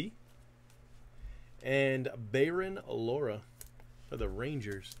Hosey and Bayron Laura for the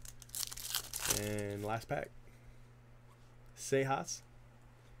Rangers. And last pack. Sejas,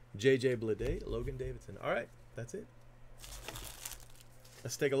 JJ Bleday, Logan Davidson. All right, that's it.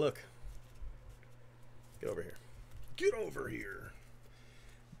 Let's take a look. Get over here. Get over here.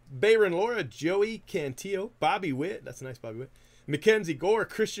 Bayron Laura, Joey Cantillo, Bobby Witt. That's a nice Bobby Witt. Mackenzie Gore,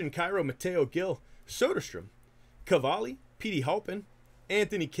 Christian Cairo, Mateo Gill, Soderstrom, Cavalli, Petey Halpin,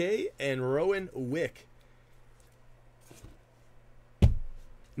 Anthony Kay, and Rowan Wick.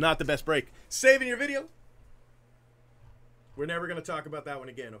 Not the best break. Saving your video. We're never going to talk about that one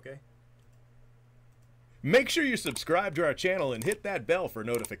again, okay? Make sure you subscribe to our channel and hit that bell for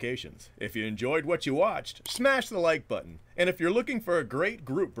notifications. If you enjoyed what you watched, smash the like button. And if you're looking for a great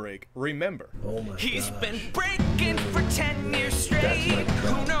group break, remember. Oh my He's gosh. been breaking for 10 years straight.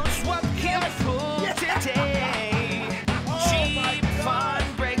 Who knows what he'll pull today? Cheap fun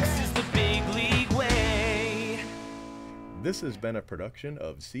breaks is the big league way. This has been a production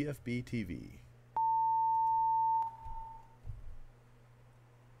of CFB TV.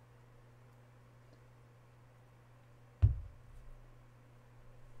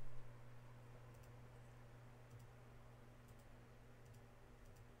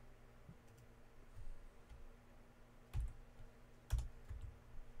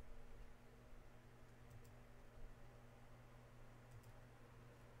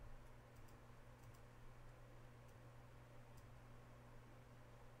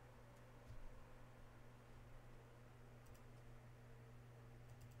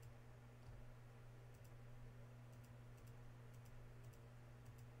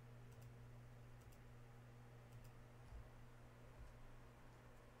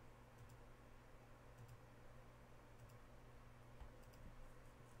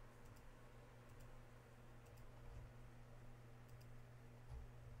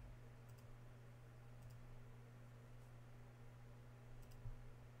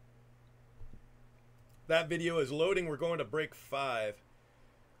 That video is loading. We're going to break 5.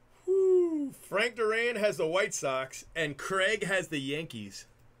 Woo. Frank Duran has the White Sox, and Craig has the Yankees.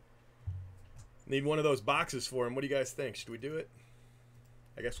 Need one of those boxes for him. What do you guys think? Should we do it?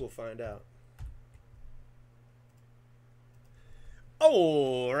 I guess we'll find out.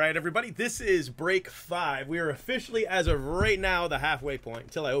 All right, everybody. This is break 5. We are officially, as of right now, the halfway point.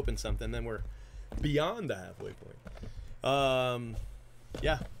 Until I open something, then we're beyond the halfway point.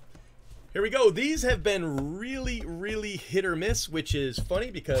 Yeah. Here we go. These have been really, really hit or miss, which is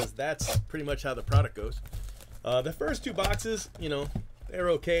funny because that's pretty much how the product goes. The first 2 boxes, you know, they're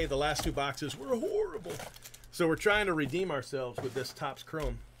okay. The last 2 boxes were horrible. So we're trying to redeem ourselves with this Topps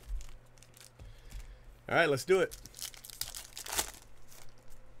Chrome. All right, let's do it.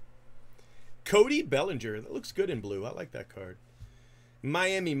 Cody Bellinger. That looks good in blue. I like that card.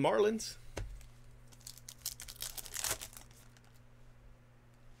 Miami Marlins.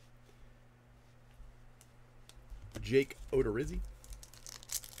 Jake Odorizzi.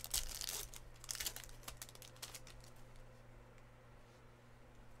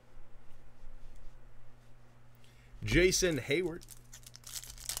 Jason Hayward.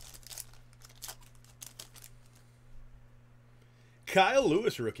 Kyle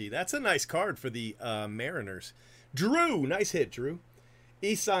Lewis rookie. That's a nice card for the Mariners. Drew. Nice hit, Drew.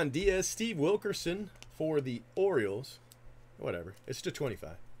 Isan Diaz. Steve Wilkerson for the Orioles. Whatever. It's to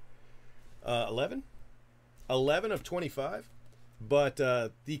 25. 11? 11 of 25. But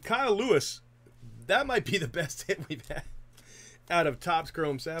the Kyle Lewis, that might be the best hit we've had out of Topps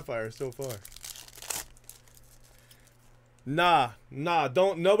Chrome Sapphire so far. Nah,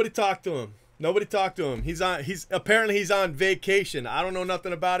 don't nobody talk to him. Nobody talk to him. He's apparently on vacation. I don't know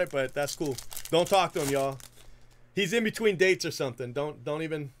nothing about it, but that's cool. Don't talk to him, y'all. He's in between dates or something. Don't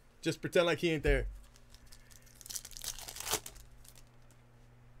even just pretend like he ain't there.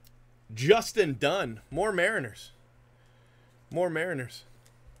 Justin Dunn. More Mariners. More Mariners.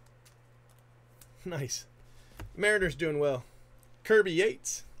 Nice. Mariners doing well. Kirby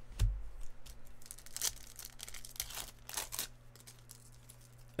Yates.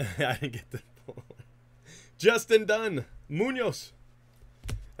 I didn't get the pull. Justin Dunn. Munoz.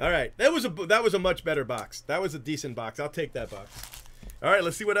 All right. That was a much better box. That was a decent box. I'll take that box. All right,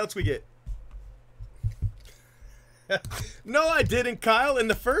 let's see what else we get. No, I didn't, Kyle. In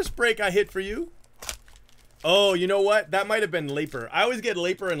the first break I hit for you. Oh, you know what? That might have been Laper. I always get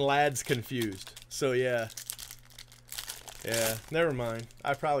Laper and Lads confused. So, yeah. Yeah, never mind.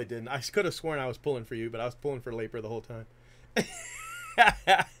 I probably didn't. I could have sworn I was pulling for you, but I was pulling for Laper the whole time.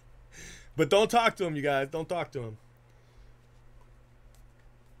 But don't talk to him, you guys. Don't talk to him.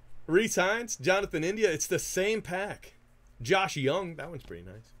 Reese Hines, Jonathan India. It's the same pack. Josh Young. That one's pretty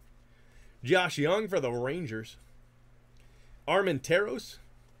nice. Josh Young for the Rangers. Armenteros.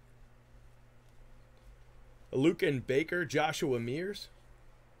 Lucan Baker. Joshua Mears.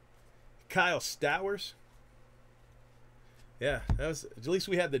 Kyle Stowers. Yeah, that was, at least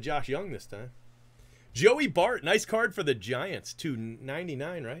we had the Josh Young this time. Joey Bart, nice card for the Giants.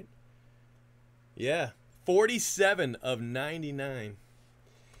 299, right? Yeah, 47 of 99.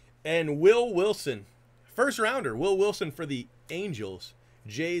 And Will Wilson, first rounder. Will Wilson for the Angels.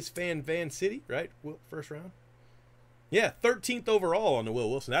 Jays fan Van City, right? First round. Yeah, 13th overall on the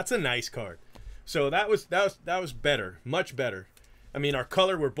Will Wilson. That's a nice card. So that was better, much better. I mean, our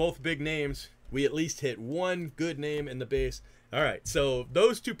color were both big names. We at least hit one good name in the base. All right, so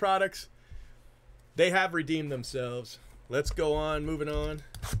those two products, they have redeemed themselves. Let's go on, moving on.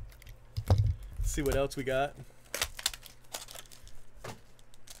 Let's see what else we got.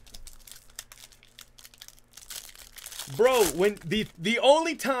 Bro, when the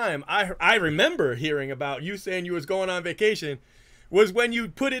only time I remember hearing about you saying you was going on vacation was when you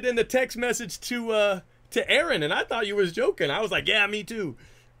put it in the text message to Aaron, and I thought you was joking. I was like, yeah, me too.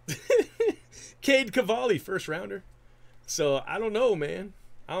 Cade Cavalli, first rounder. So I don't know, man.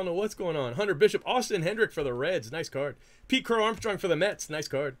 I don't know what's going on. Hunter Bishop, Austin Hendrick for the Reds, nice card. Pete Crow Armstrong for the Mets, nice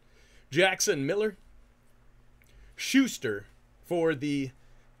card. Jackson Miller, Schuster for the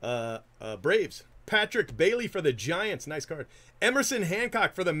Braves. Patrick Bailey for the Giants, nice card. Emerson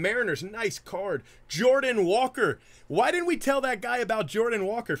Hancock for the Mariners, nice card. Jordan Walker, why didn't we tell that guy about Jordan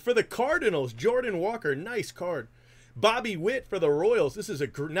Walker? For the Cardinals, Jordan Walker, nice card. Bobby Witt for the Royals. This is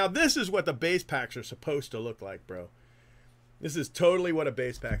now this is what the base packs are supposed to look like, bro. This is totally what a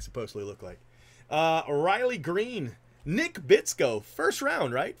base pack's supposed to look like. Riley Green, Nick Bitsko, first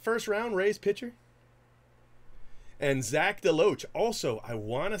round, right? First round Rays pitcher. And Zach DeLoach, also, I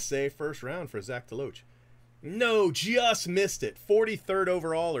want to say first round for Zach DeLoach. No, just missed it. 43rd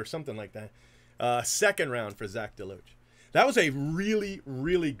overall or something like that. Second round for Zach DeLoach. That was a really,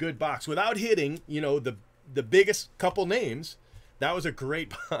 really good box. Without hitting, you know, the biggest couple names, that was a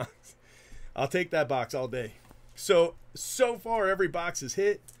great box. I'll take that box all day. So far, every box is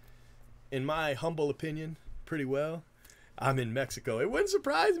hit, in my humble opinion, pretty well. I'm in Mexico. It wouldn't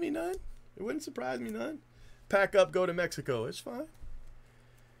surprise me none. It wouldn't surprise me none. Pack up, go to Mexico. It's fine.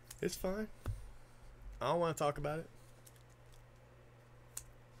 It's fine. I don't want to talk about it.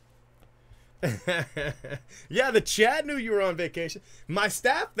 Yeah, the chat knew you were on vacation. My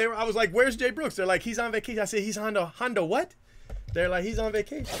staff, I was like, where's Jay Brooks? They're like, he's on vacation. I said, he's on Honda what? They're like, he's on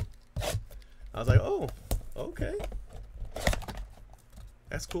vacation. I was like, oh, okay.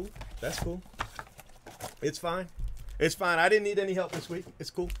 That's cool. That's cool. It's fine. It's fine. I didn't need any help this week. It's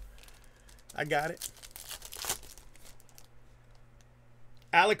cool. I got it.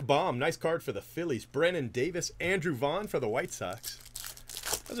 Alec Baum, nice card for the Phillies. Brennan Davis, Andrew Vaughn for the White Sox.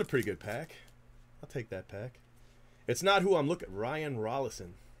 That's a pretty good pack. I'll take that pack. It's not who I'm looking at. Ryan Rollison.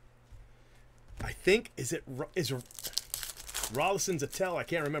 I think, is Rollison's a tell? I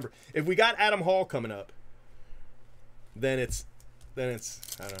can't remember. If we got Adam Hall coming up, then it's I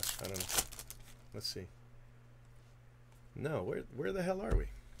don't know. Let's see. No, where the hell are we?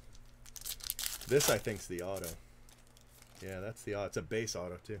 This I think's the auto. Yeah, that's the auto. It's a base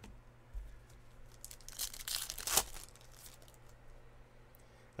auto too.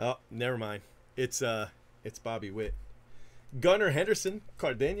 Oh, never mind. It's Bobby Witt. Gunnar Henderson,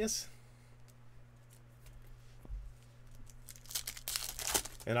 Cardenas.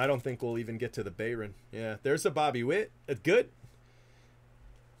 And I don't think we'll even get to the Bayron. Yeah, there's a Bobby Witt. Good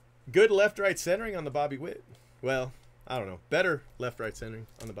left-right centering on the Bobby Witt. Well, I don't know. Better left-right centering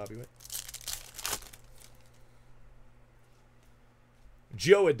on the Bobby Witt.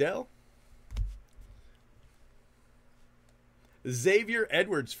 Joe Adele. Xavier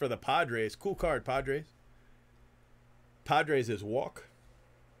Edwards for the Padres. Cool card, Padres. Padres is walk.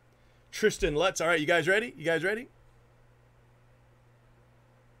 Tristan Lutz. All right, you guys ready? You guys ready?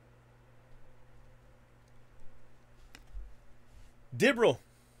 Dibble.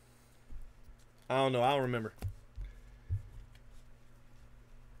 I don't know. I don't remember.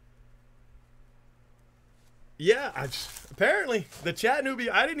 Yeah, apparently the chat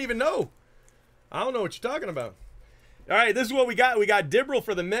newbie, I didn't even know. I don't know what you're talking about. All right, this is what we got. We got Dibble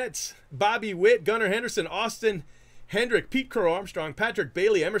for the Mets, Bobby Witt, Gunnar Henderson, Austin Hendrick, Pete Crow Armstrong, Patrick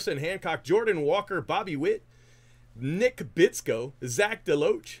Bailey, Emerson Hancock, Jordan Walker, Bobby Witt, Nick Bitsko, Zach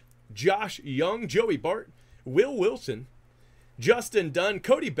DeLoach, Josh Young, Joey Bart, Will Wilson, Justin Dunn,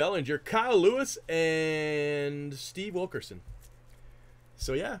 Cody Bellinger, Kyle Lewis, and Steve Wilkerson.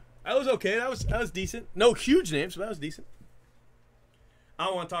 So yeah, that was okay. That was decent. No huge names, but that was decent. I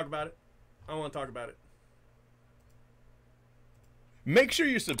don't want to talk about it. I don't want to talk about it. Make sure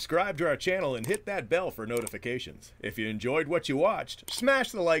you subscribe to our channel and hit that bell for notifications. If you enjoyed what you watched,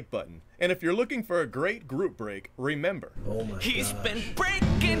 smash the like button. And if you're looking for a great group break, remember. He's been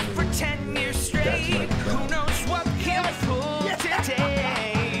breaking for 10 years straight. Who knows what he'll pull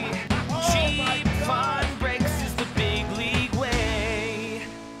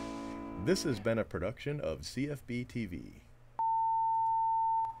This has been a production of CFB TV.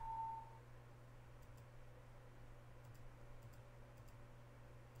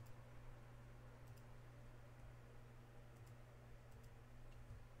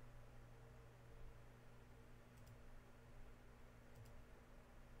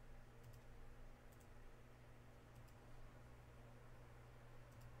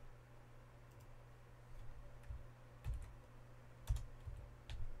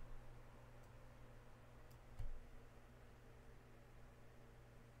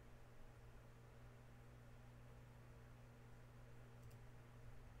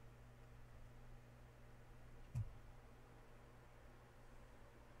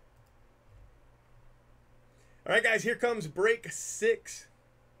 All right, guys, here comes break 6.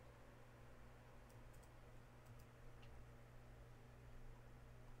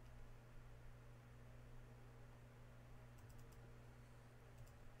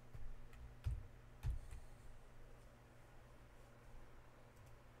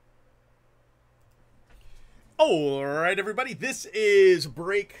 All right, everybody, this is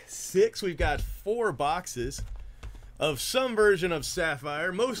break 6. We've got 4 boxes of some version of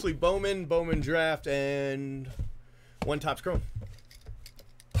Sapphire, mostly Bowman, Bowman Draft, and 1 Topps Chrome.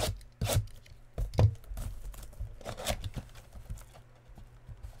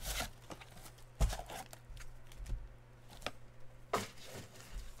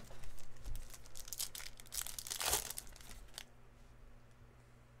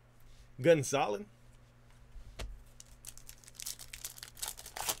 Gonzalez.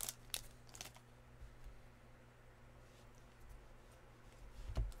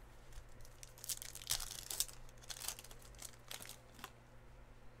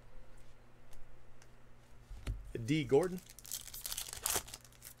 D. Gordon.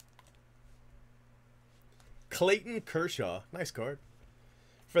 Clayton Kershaw. Nice card.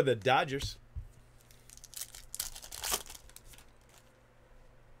 For the Dodgers.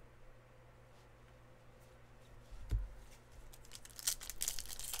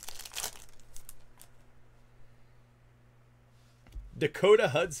 Dakota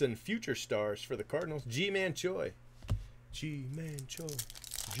Hudson. Future Stars for the Cardinals. G-Man Choi. G-Man Choi.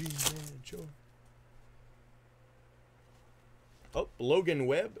 G-Man Choi. Oh, Logan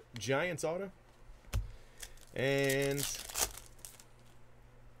Webb, Giants auto. And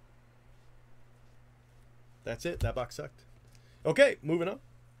that's it. That box sucked. Okay, moving on.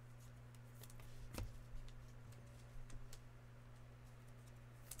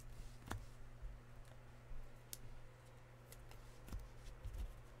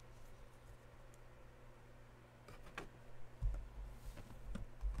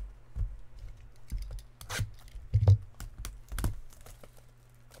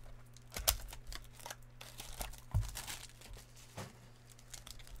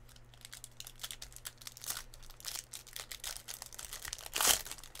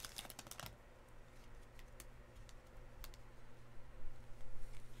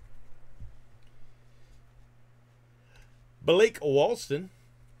 Blake Walston.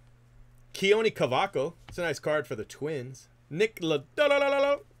 Keone Cavaco. It's a nice card for the Twins. Nick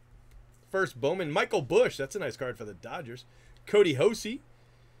First Bowman. Michael Bush. That's a nice card for the Dodgers. Cody Hosey.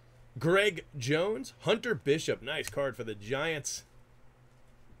 Greg Jones. Hunter Bishop. Nice card for the Giants.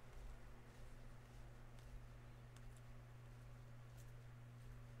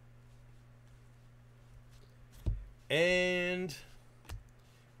 And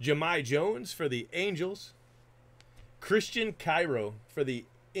Jahmai Jones for the Angels. Christian Cairo for the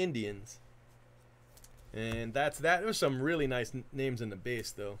Indians. And that's that. There's some really nice names in the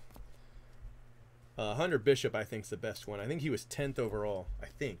base, though. Hunter Bishop, I think, is the best one. I think he was 10th overall. I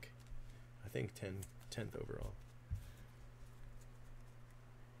think 10th overall.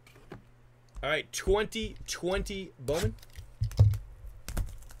 All right, 2020 Bowman.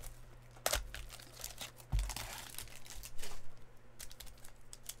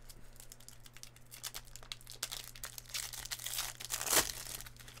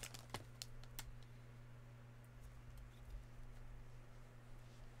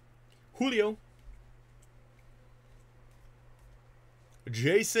 Julio.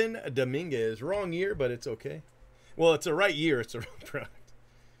 Jason Dominguez. Wrong year, but it's okay. Well, it's a right year. It's a wrong product.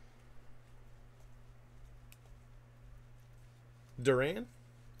 Duran.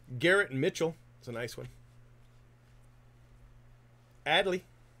 Garrett Mitchell. It's a nice one. Adley.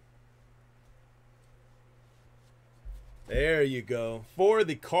 There you go. For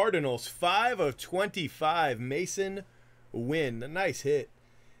the Cardinals, 5 of 25. Mason Wynn. A nice hit.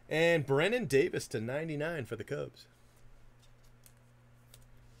 And Brennan Davis to 99 for the Cubs.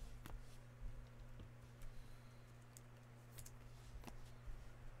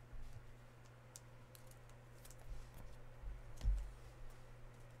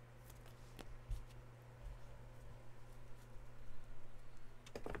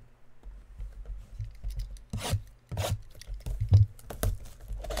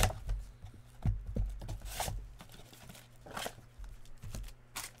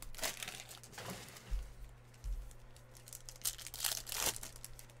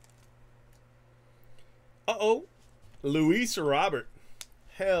 Uh-oh. Luis Robert.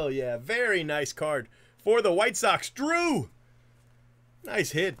 Hell yeah. Very nice card. For the White Sox, Drew.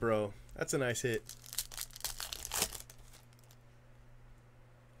 Nice hit, bro. That's a nice hit.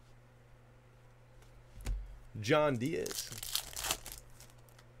 John Diaz.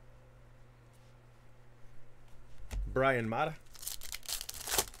 Brian Mata.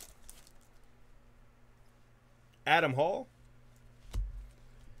 Adam Hall.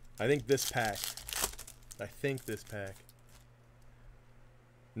 I think this pack.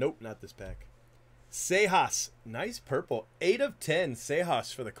 Nope, not this pack. Sejas. Nice purple. 8 of 10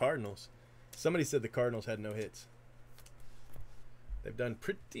 Sejas for the Cardinals. Somebody said the Cardinals had no hits. They've done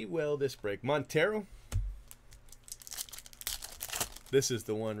pretty well this break. Montero. This is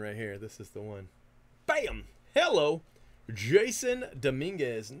the one right here. This is the one. Bam! Hello. Jason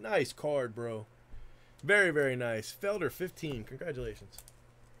Dominguez. Nice card, bro. Very, very nice. Felder 15. Congratulations.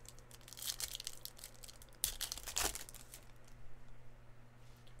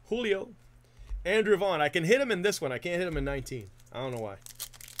 Julio. Andrew Vaughn. I can hit him in this one. I can't hit him in 19. I don't know why.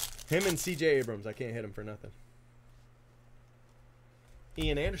 Him and C.J. Abrams. I can't hit him for nothing.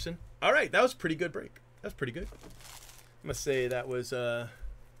 Ian Anderson. All right. That was a pretty good break. That's pretty good. I'm going to say that was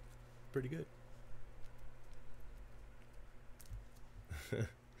pretty good.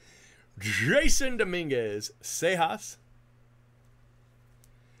 Jason Dominguez. Sejas.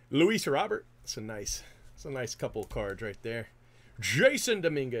 Luis Robert. It's a nice couple cards right there. Jason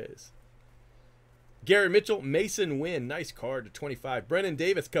Dominguez. Gary Mitchell. Mason Wynn. Nice card to 25. Brennan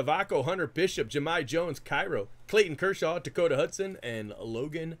Davis. Cavaco. Hunter Bishop. Jahmai Jones. Cairo. Clayton Kershaw. Dakota Hudson. And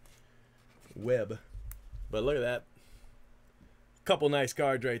Logan Webb. But look at that. Couple nice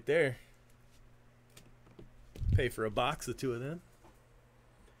cards right there. Pay for a box, the two of them.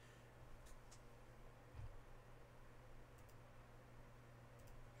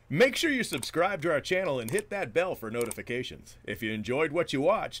 Make sure you subscribe to our channel and hit that bell for notifications. If you enjoyed what you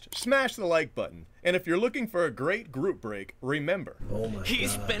watched, smash the like button. And if you're looking for a great group break, remember. Oh my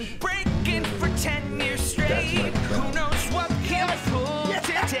He's gosh. Been breaking for 10 years straight. Who knows what he'll pull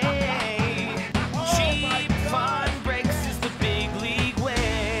today? Cheap fun breaks is the big league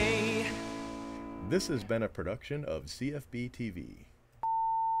way. This has been a production of CFB TV.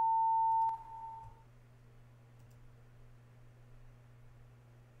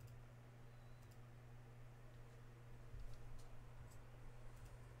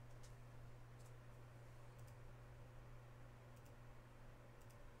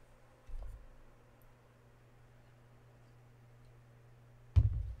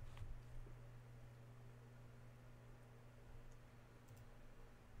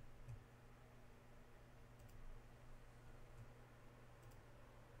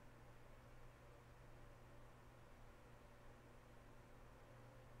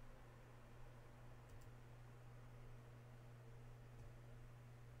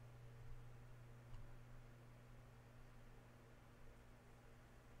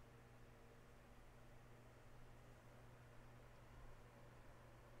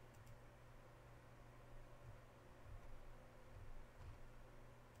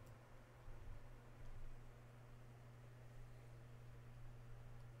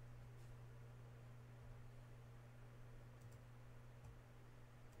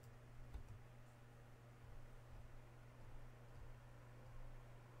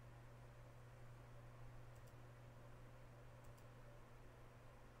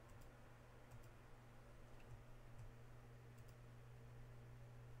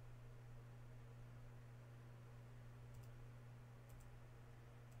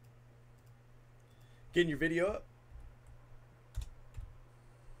 Getting your video up.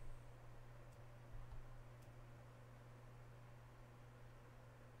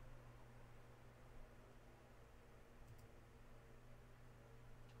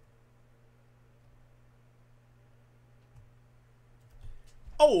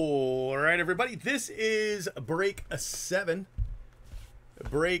 All right, everybody. This is break 7.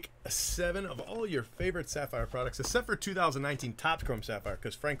 Break 7 of all your favorite Sapphire products, except for 2019 Topps Chrome Sapphire,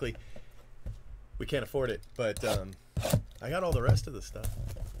 because frankly, we can't afford it, but I got all the rest of the stuff.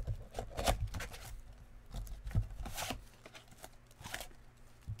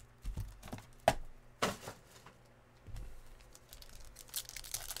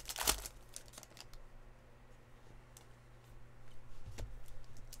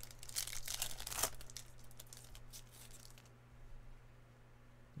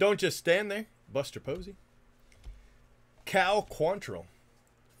 Don't just stand there, Buster Posey. Cal Quantrill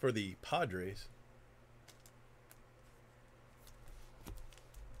for the Padres.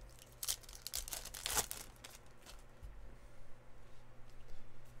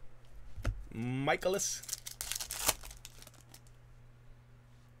 Michaelis.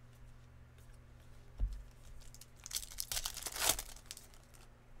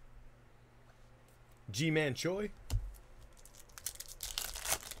 G-Man Choi.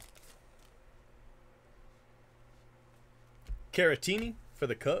 Caratini for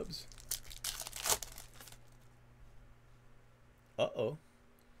the Cubs. Uh-oh.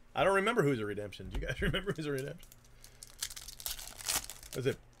 I don't remember who's a redemption. Do you guys remember who's a redemption? Was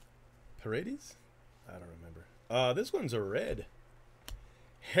it Paredes? I don't remember. This one's a red.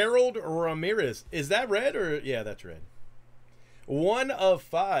 Harold Ramirez. Is that red or... Yeah, that's red. 1 of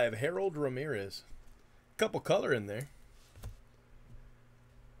 5. Harold Ramirez. Couple color in there.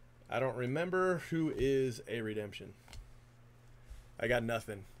 I don't remember who is a redemption. I got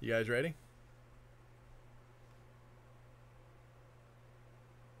nothing. You guys ready?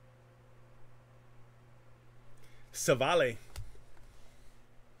 Savale.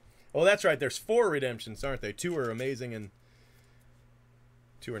 Oh, that's right. There's 4 redemptions, aren't there? 2 are amazing and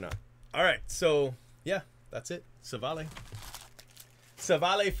 2 are not. All right. So, yeah, that's it. Savale.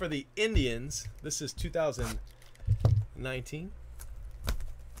 Savale for the Indians. This is 2019.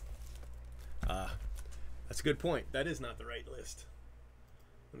 That's a good point. That is not the right list.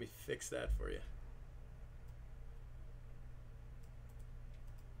 Let me fix that for you.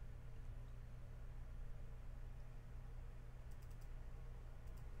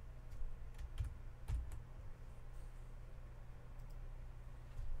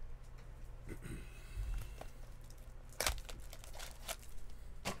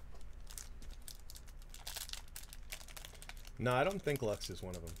 No, I don't think Lux is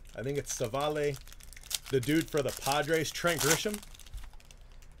one of them. I think it's Savale, the dude for the Padres, Trent Grisham,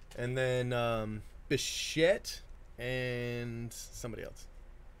 and then Bichette and somebody else.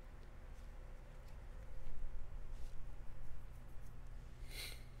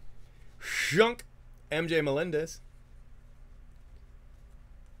 Shunk, MJ Melendez,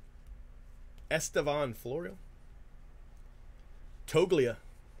 Estevan Florial, Toglia,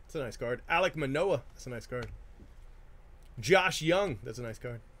 that's a nice card. Alek Manoah, that's a nice card. Josh Young, that's a nice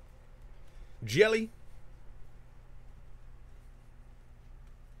card. Jelly.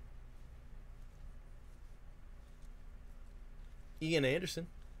 Ian Anderson.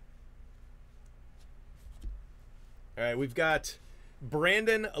 All right, we've got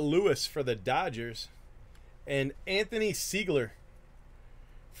Brandon Lewis for the Dodgers and Anthony Ziegler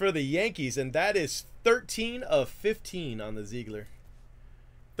for the Yankees, and that is 13 of 15 on the Ziegler.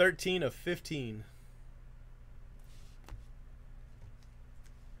 13 of 15.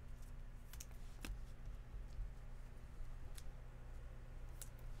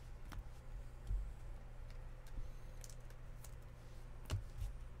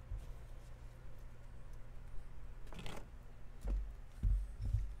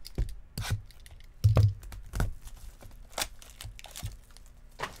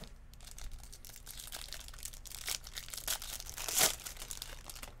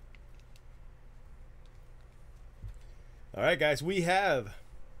 All right, guys, we have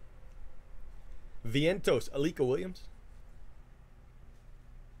Vientos, Alika Williams.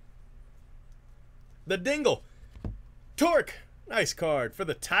 The Dingle, Torque, nice card. For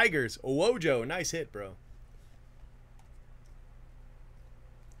the Tigers, Wojo, nice hit, bro.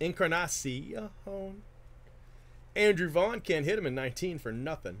 Encarnacion. Andrew Vaughn, can't hit him in 19 for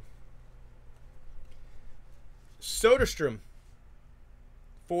nothing. Soderstrom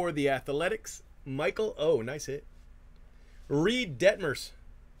for the Athletics, Michael O, nice hit. Reed Detmers,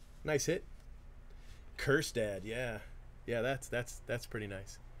 nice hit. Kerstad, yeah, that's pretty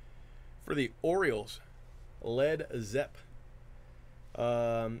nice. For the Orioles, Led Zepp.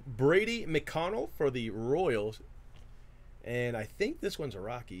 Brady McConnell for the Royals, and I think this one's a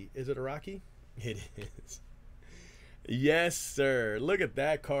Rocky. Is it a Rocky? It is. Yes, sir. Look at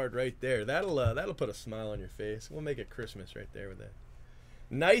that card right there. That'll put a smile on your face. We'll make it Christmas right there with that.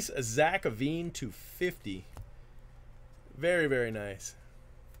 Nice Zach Aveen to 50. Very, very nice.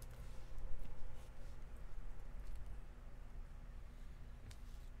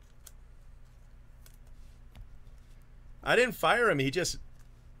 I didn't fire him. He just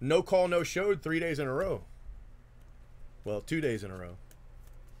no call, no showed 3 days in a row. Well, 2 days in a row.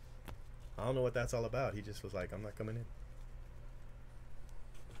 I don't know what that's all about. He just was like, I'm not coming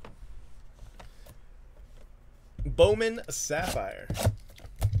in. Bowman Sapphire.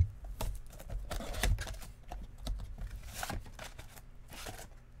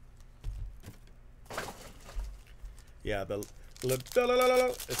 Yeah,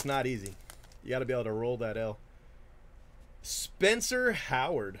 it's not easy. You got to be able to roll that L. Spencer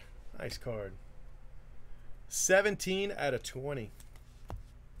Howard. Nice card. 17 out of 20.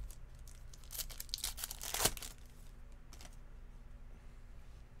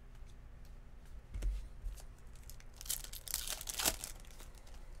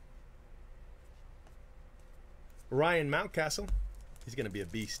 Ryan Mountcastle. He's going to be a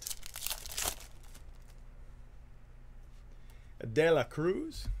beast. De La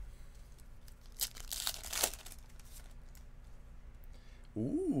Cruz.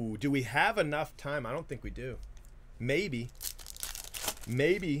 Ooh, do we have enough time? I don't think we do. Maybe.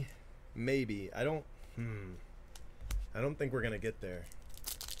 Maybe. I don't think we're going to get there.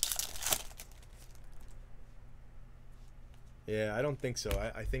 Yeah, I don't think so.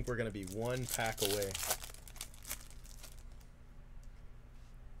 I think we're going to be one pack away.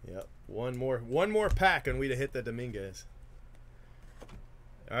 Yep, one more pack and we'd have hit the Dominguez.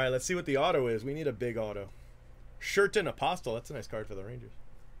 All right, let's see what the auto is. We need a big auto. Sherton Apostle. That's a nice card for the Rangers.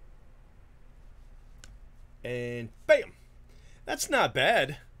 And bam! That's not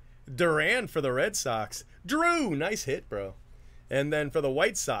bad. Duran for the Red Sox. Drew, nice hit, bro. And then for the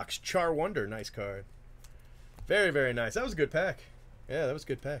White Sox, Char Wonder, nice card. Very, very nice. That was a good pack. Yeah, that was a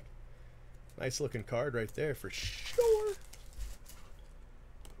good pack. Nice looking card right there for sure.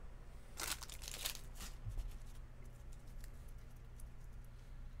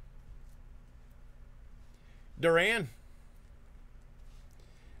 Duran,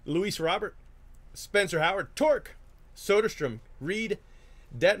 Luis Robert, Spencer Howard, Torque, Soderstrom, Reed,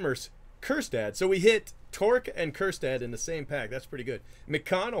 Detmers, Kerstad. So we hit Torque and Kerstad in the same pack. That's pretty good.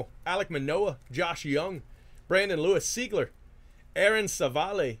 McConnell, Alec Manoah, Josh Young, Brandon Lewis, Siegler, Aaron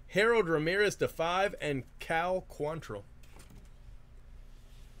Savale, Harold Ramirez to 5, and Cal Quantrill.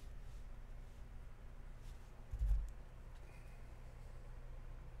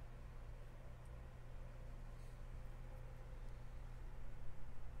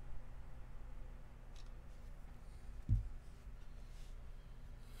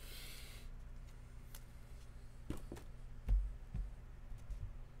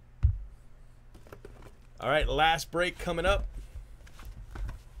 All right, last break coming up.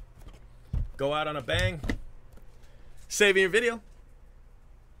 Go out on a bang. Saving your video.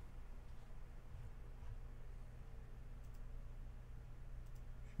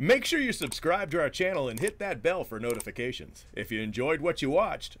 Make sure you subscribe to our channel and hit that bell for notifications. If you enjoyed what you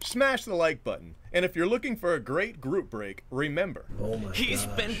watched, smash the like button. And if you're looking for a great group break, remember. Oh my He's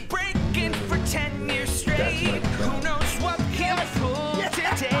gosh. Been breaking for 10 years straight. Who knows what he'll pull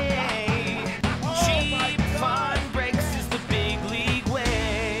today?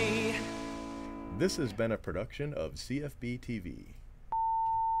 This has been a production of CFB TV.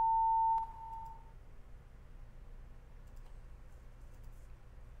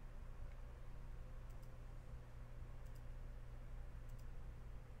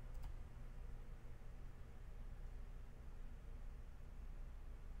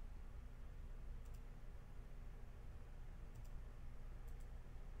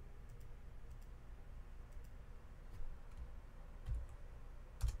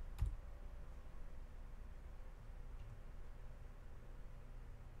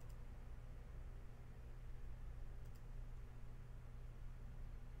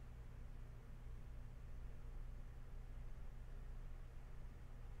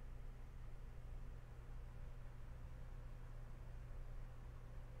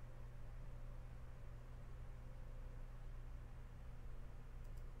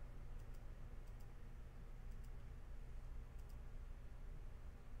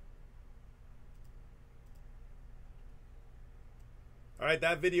 All right,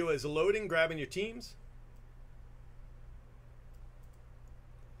 that video is loading, grabbing your teams.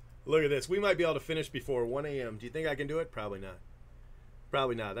 Look at this. We might be able to finish before 1 a.m. Do you think I can do it? Probably not.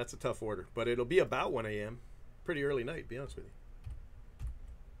 Probably not. That's a tough order. But it'll be about 1 a.m. Pretty early night, to be honest with you.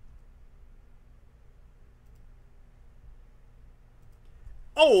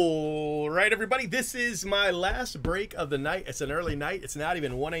 All right, everybody. This is my last break of the night. It's an early night. It's not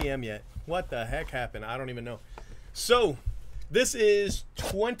even 1 a.m. yet. What the heck happened? I don't even know. So, this is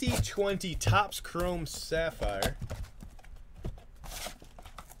 2020 Topps Chrome Sapphire.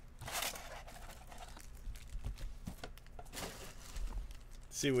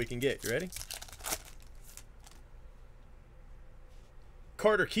 See what we can get. You ready?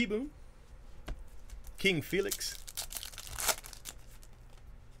 Carter Kieboom, King Felix,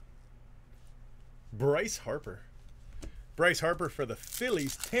 Bryce Harper. Bryce Harper for the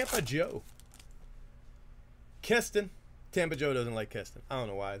Phillies, Tampa Joe. Keston. Tampa Joe doesn't like Keston. I don't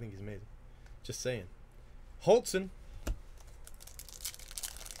know why. I think he's amazing. Just saying. Holtzen.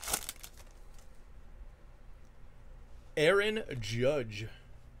 Aaron Judge.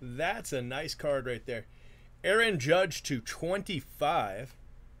 That's a nice card right there. Aaron Judge to 25.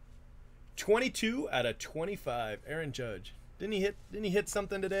 22 out of 25. Aaron Judge. Didn't he hit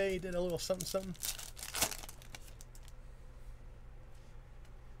something today? He did a little something.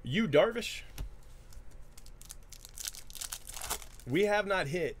 Yu Darvish. We have not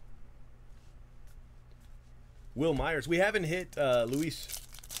hit Will Myers. We haven't hit Luis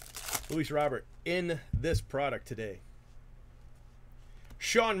Robert in this product today.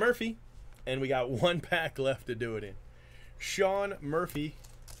 Sean Murphy, and we got one pack left to do it in. Sean Murphy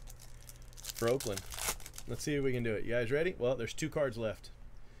for Oakland. Let's see if we can do it. You guys ready? Well, there's 2 cards left.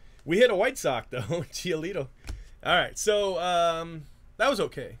 We hit a White Sox, though. Giolito. All right, so that was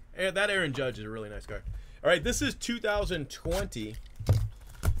okay. That Aaron Judge is a really nice card. All right, this is 2020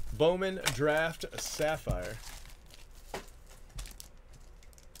 Bowman Draft Sapphire.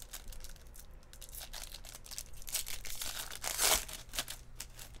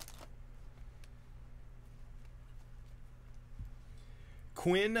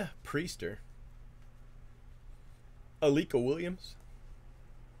 Quinn Priester. Alika Williams.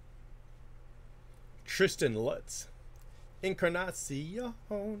 Tristan Lutz. Encarnacion.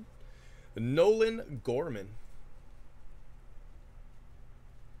 Nolan Gorman.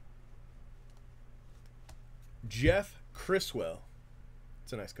 Jeff Criswell.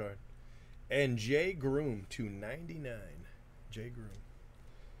 It's a nice card. And Jay Groom /99. Jay Groom.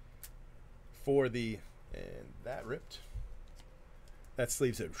 For the... And that ripped. That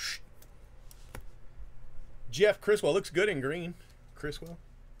sleeve said... Jeff Criswell. Looks good in green. Criswell.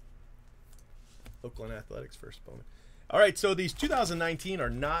 Oakland Athletics first Bowman. All right, so these 2019 are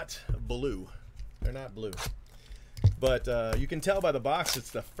not blue. They're not blue. But you can tell by the box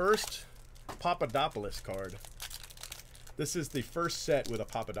it's the first Papadopoulos card. This is the first set with a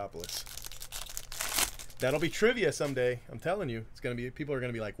Papadopoulos. That'll be trivia someday. I'm telling you. It's going to be, people are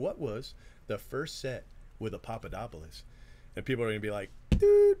going to be like, what was the first set with a Papadopoulos? And people are going to be like,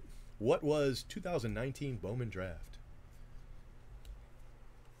 dude, what was 2019 Bowman Draft?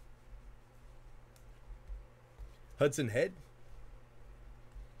 Hudson Head.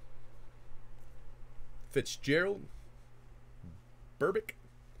 Fitzgerald. Burbick.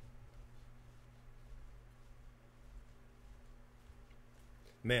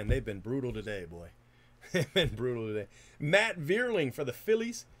 Man, they've been brutal today, boy. They've been brutal today. Matt Vierling for the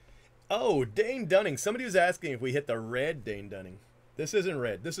Phillies. Oh, Dane Dunning. Somebody was asking if we hit the red Dane Dunning. This isn't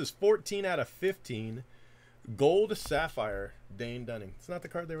red. This is 14 out of 15. Gold Sapphire Dane Dunning. It's not the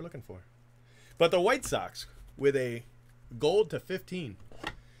card they were looking for. But the White Sox with a gold /15.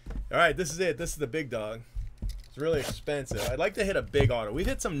 All right, this is it. This is the big dog. It's really expensive. I'd like to hit a big auto. We've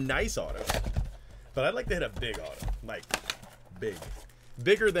hit some nice autos, but I'd like to hit a big auto. Like, big.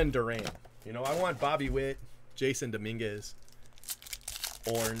 Bigger than Duran. You know, I want Bobby Witt, Jason Dominguez,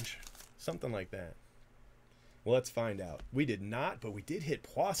 orange, something like that. Well, let's find out. We did not, but we did hit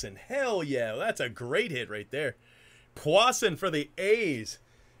Poisson. Hell yeah, that's a great hit right there. Poisson for the A's.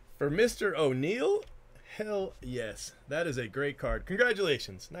 For Mr. O'Neill, hell yes. That is a great card.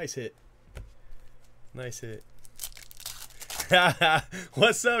 Congratulations. Nice hit. Nice hit.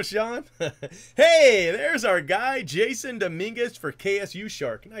 What's up, Sean? Hey, there's our guy, Jason Dominguez for KSU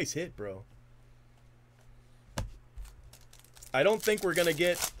Shark. Nice hit, bro. I don't think we're gonna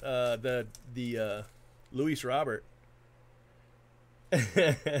get the Luis Robert.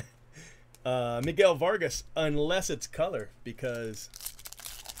 Miguel Vargas, unless it's color, because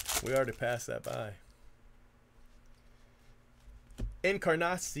we already passed that by.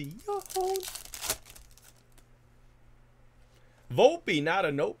 Encarnacion. Volpe, not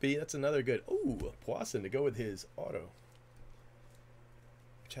a Nope. That's another good. Ooh, Poisson to go with his auto.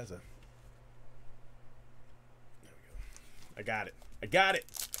 Which has a... There we go. I got it. I got it.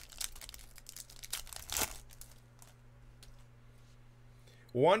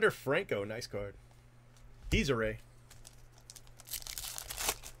 Wander Franco, nice card. He's a Ray.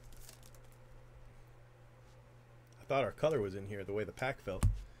 I thought our color was in here, the way the pack felt.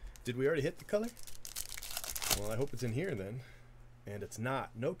 Did we already hit the color? Well, I hope it's in here then. And it's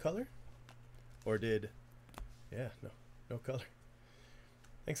not. No color? Or did... Yeah, no color.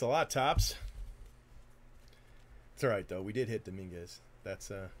 Thanks a lot, Tops. It's alright, though. We did hit Dominguez.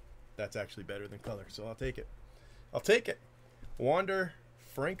 That's actually better than color, so I'll take it. I'll take it. Wander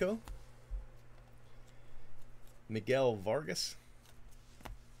Franco. Miguel Vargas.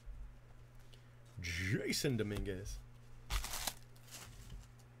 Jason Dominguez.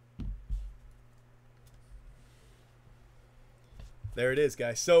 There it is,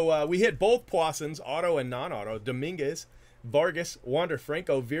 guys. So we hit both Poissons, auto and non-auto. Dominguez, Vargas, Wander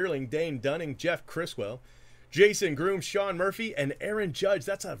Franco, Vierling, Dane Dunning, Jeff Criswell, Jason Groom, Sean Murphy, and Aaron Judge.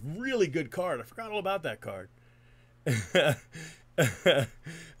 That's a really good card. I forgot all about that card.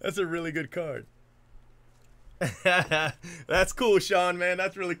 That's a really good card. That's cool, Sean, man.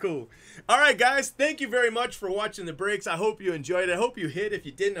 That's really cool. All right, guys. Thank you very much for watching the breaks. I hope you enjoyed it. I hope you hit. If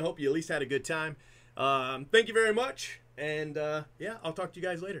you didn't, I hope you at least had a good time. Thank you very much. And yeah, I'll talk to you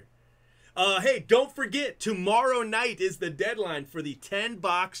guys later. Hey, don't forget, tomorrow night is the deadline for the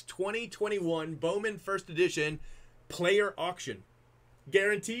 10-box 2021 Bowman First Edition player auction.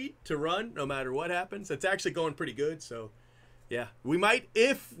 Guaranteed to run no matter what happens. It's actually going pretty good, so yeah. We might,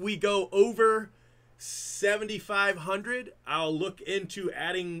 if we go over 7,500, I'll look into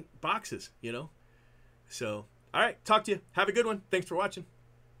adding boxes, you know. So, all right, talk to you. Have a good one. Thanks for watching.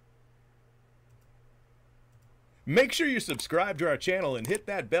 Make sure you subscribe to our channel and hit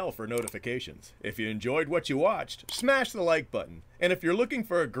that bell for notifications. If you enjoyed what you watched, smash the like button. And if you're looking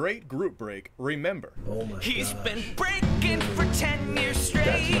for a great group break, remember, He's been breaking